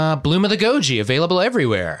 Bloom of the Goji, available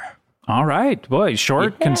everywhere. All right. Boy,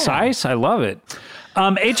 short, concise. I love it.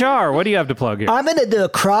 HR, what do you have to plug here? I'm going to do a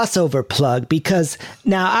crossover plug because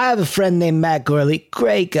now I have a friend named Matt Gourley,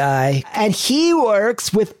 great guy, and he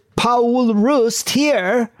works with Paul Roost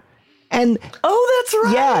here. And Oh, that's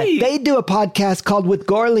right. yeah, they do a podcast called With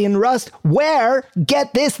Gourley and Rust where,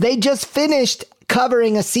 get this, they just finished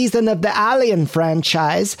covering a season of the Alien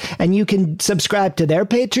franchise, and you can subscribe to their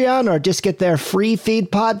Patreon or just get their free feed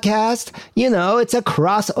podcast. You know, it's a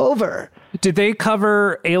crossover. Did they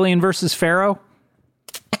cover Alien versus Pharaoh?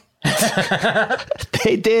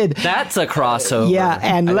 They did. That's a crossover. Yeah,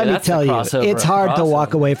 and I let mean, me that's a tell you, crossover, it's hard to crossover.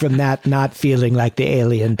 walk away from that not feeling like the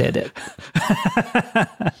alien did it.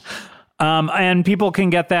 And people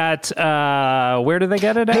can get that, where do they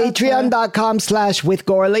get it at? Patreon.com/with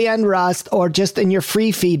Gourley and Rust, or just in your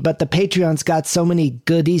free feed, but the Patreon's got so many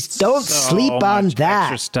goodies. Don't sleep on much that.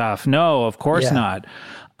 extra stuff. No, of course Yeah. not.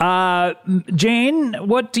 Jane,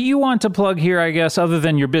 what do you want to plug here, I guess, other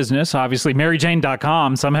than your business? Obviously,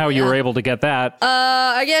 MaryJane.com. Somehow you were able to get that.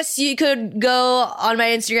 I guess you could go on my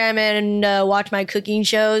Instagram and watch my cooking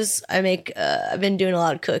shows. I've been doing a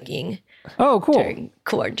lot of cooking Oh, cool. during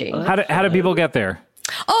quarantine. How do people get there?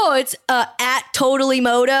 Oh, it's at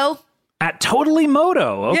Totallymoto. At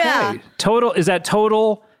Totallymoto. Okay. Yeah. Is that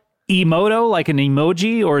total emoto, like an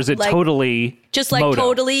emoji, or is it Like- totally Just like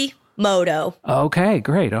moto? Totallymoto. Okay,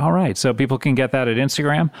 great. All right. So people can get that at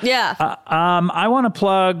Instagram. Yeah. I want to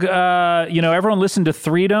plug, everyone listen to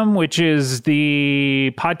Freedom, which is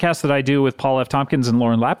the podcast that I do with Paul F. Tompkins and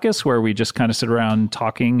Lauren Lapkus, where we just kind of sit around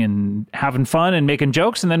talking and having fun and making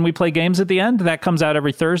jokes, and then we play games at the end. That comes out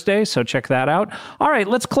every Thursday, so check that out. All right,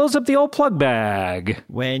 let's close up the old plug bag.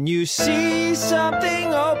 When you see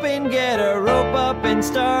something open, get a rope up and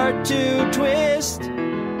start to twist.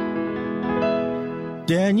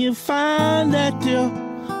 Then you find that you're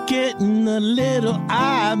getting a little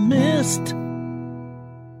I missed.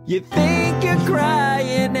 You think you're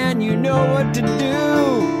crying and you know what to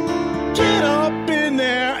do. Get up in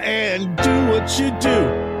there and do what you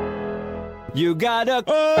do. You gotta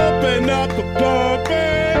open up the plug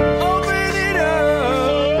bag. Open it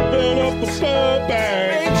up. Open up the plug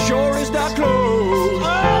bag. Make sure it's not closed.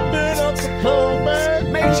 Open up the plug bag.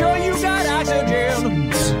 Make sure you got oxygen.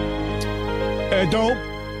 And don't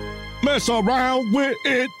mess around with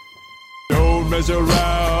it. Don't mess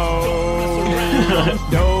around.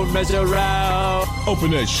 Don't mess around. Open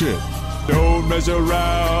that shit. Don't mess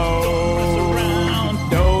around.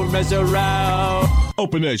 Don't mess around.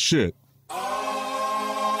 Open that shit.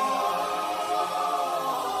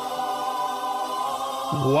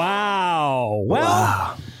 Wow.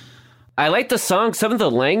 Well, I like the song. Some of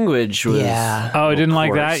the language was. Yeah. Oh, I didn't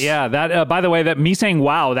like that. course. Yeah, that. By the way, that me saying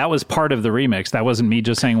 "wow" that was part of the remix. That wasn't me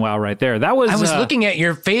just saying "wow" right there. That was. I was looking at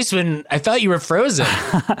your face when I thought you were frozen.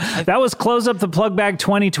 That was "Close Up the Plug Bag"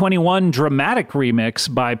 2021 dramatic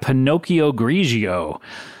remix by Pinocchio Grigio.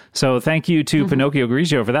 So thank you to Pinocchio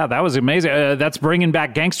Grigio for that. That was amazing. That's bringing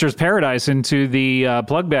back Gangster's Paradise into the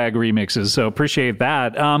plug bag remixes. So appreciate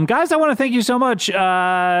that, guys. I want to thank you so much.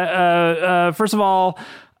 First of all.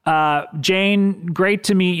 Jane, great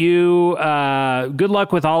to meet you. Good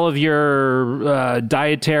luck with all of your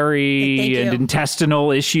dietary Thank you. and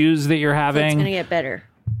intestinal issues that you're It's having. gonna get better.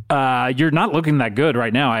 You're not looking that good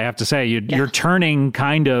right now, I have to say. You're turning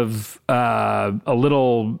kind of a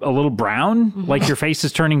little brown, like your face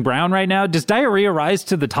is turning brown right now. Does diarrhea rise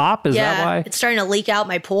to the top? Is that why? It's starting to leak out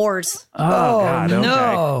my pores. Oh, God, okay.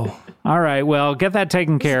 No. All right, well, get that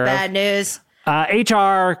taken care of. Bad news.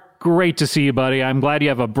 HR, great to see you, buddy. I'm glad you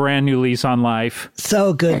have a brand new lease on life.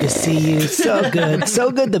 So good to see you. So good.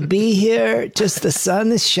 So good to be here. Just the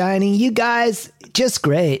sun is shining. You guys, just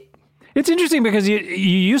great. It's interesting because you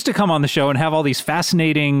used to come on the show and have all these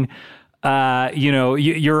fascinating,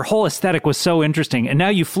 your whole aesthetic was so interesting, and now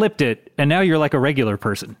you flipped it, and now you're like a regular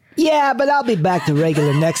person. Yeah, but I'll be back to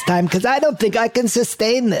regular next time because I don't think I can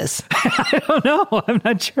sustain this. I don't know. I'm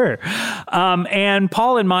not sure. And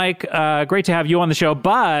Paul and Mike, great to have you on the show,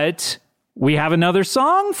 but we have another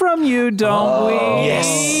song from you, don't we?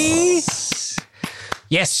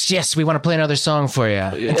 Yes, we want to play another song for you.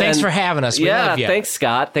 And thanks for having us. We love you. Thanks,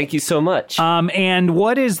 Scott. Thank you so much. And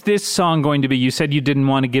what is this song going to be? You said you didn't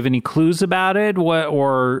want to give any clues about it,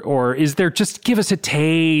 or is there? Just give us a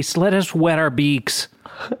taste. Let us wet our beaks.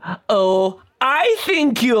 Oh, I I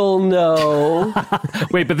think you'll know.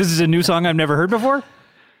 Wait, but this is a new song I've never heard before?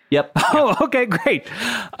 Yep. Oh, okay, great.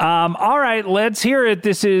 All right, let's hear it.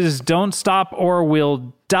 This is Don't Stop or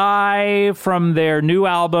We'll Die from their new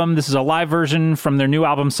album. This is a live version from their new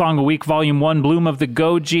album, Song a Week, Volume 1, Bloom of the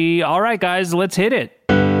Goji. All right, guys, let's hit it.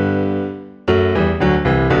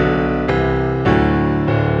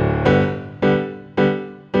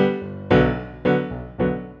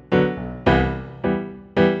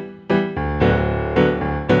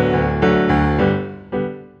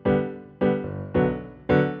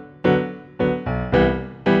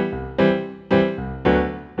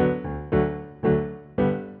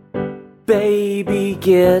 Baby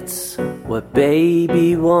gets what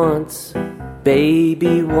baby wants.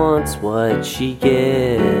 Baby wants what she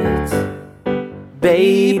gets.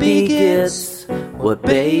 Baby gets what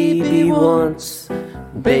baby wants.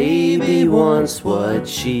 Baby wants what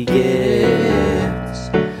she gets.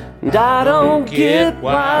 And I don't get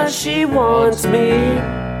why she wants me.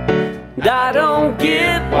 And I don't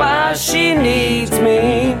get why she needs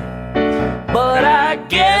me. But I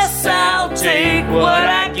guess I'll take what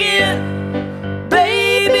I get.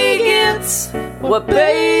 Baby gets what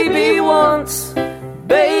baby wants.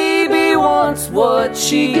 Baby wants what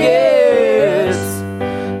she gets.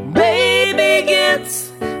 Baby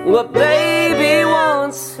gets what baby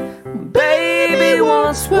wants. Baby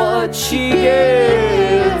wants what she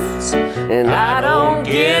gets. And I don't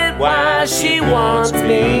get why she wants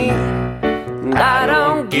me. And I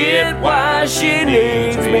don't get why she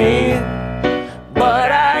needs me.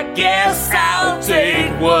 But I guess I'll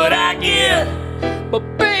take what I get.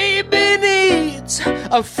 But baby needs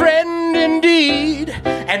a friend indeed.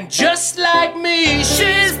 And just like me,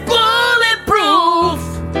 she's bulletproof.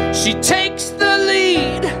 She takes the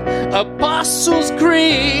lead, Apostles'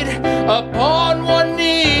 Creed. Upon one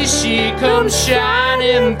knee, she comes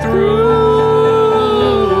shining through.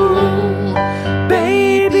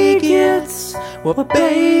 Baby gets what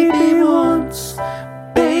baby wants.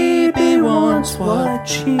 Baby wants what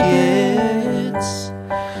she gets.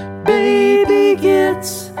 Baby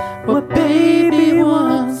gets what baby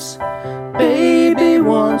wants. Baby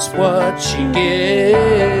wants what she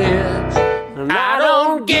gets. And I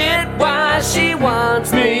don't get why she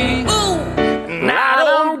wants me. And I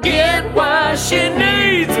don't get why she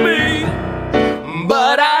needs me.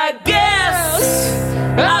 But I guess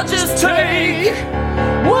I'll just take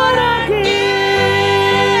what I get.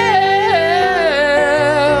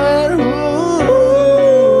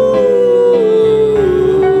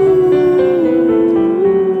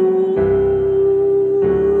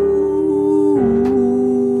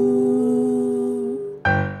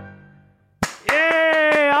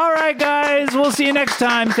 We'll see you next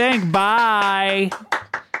time. Bye.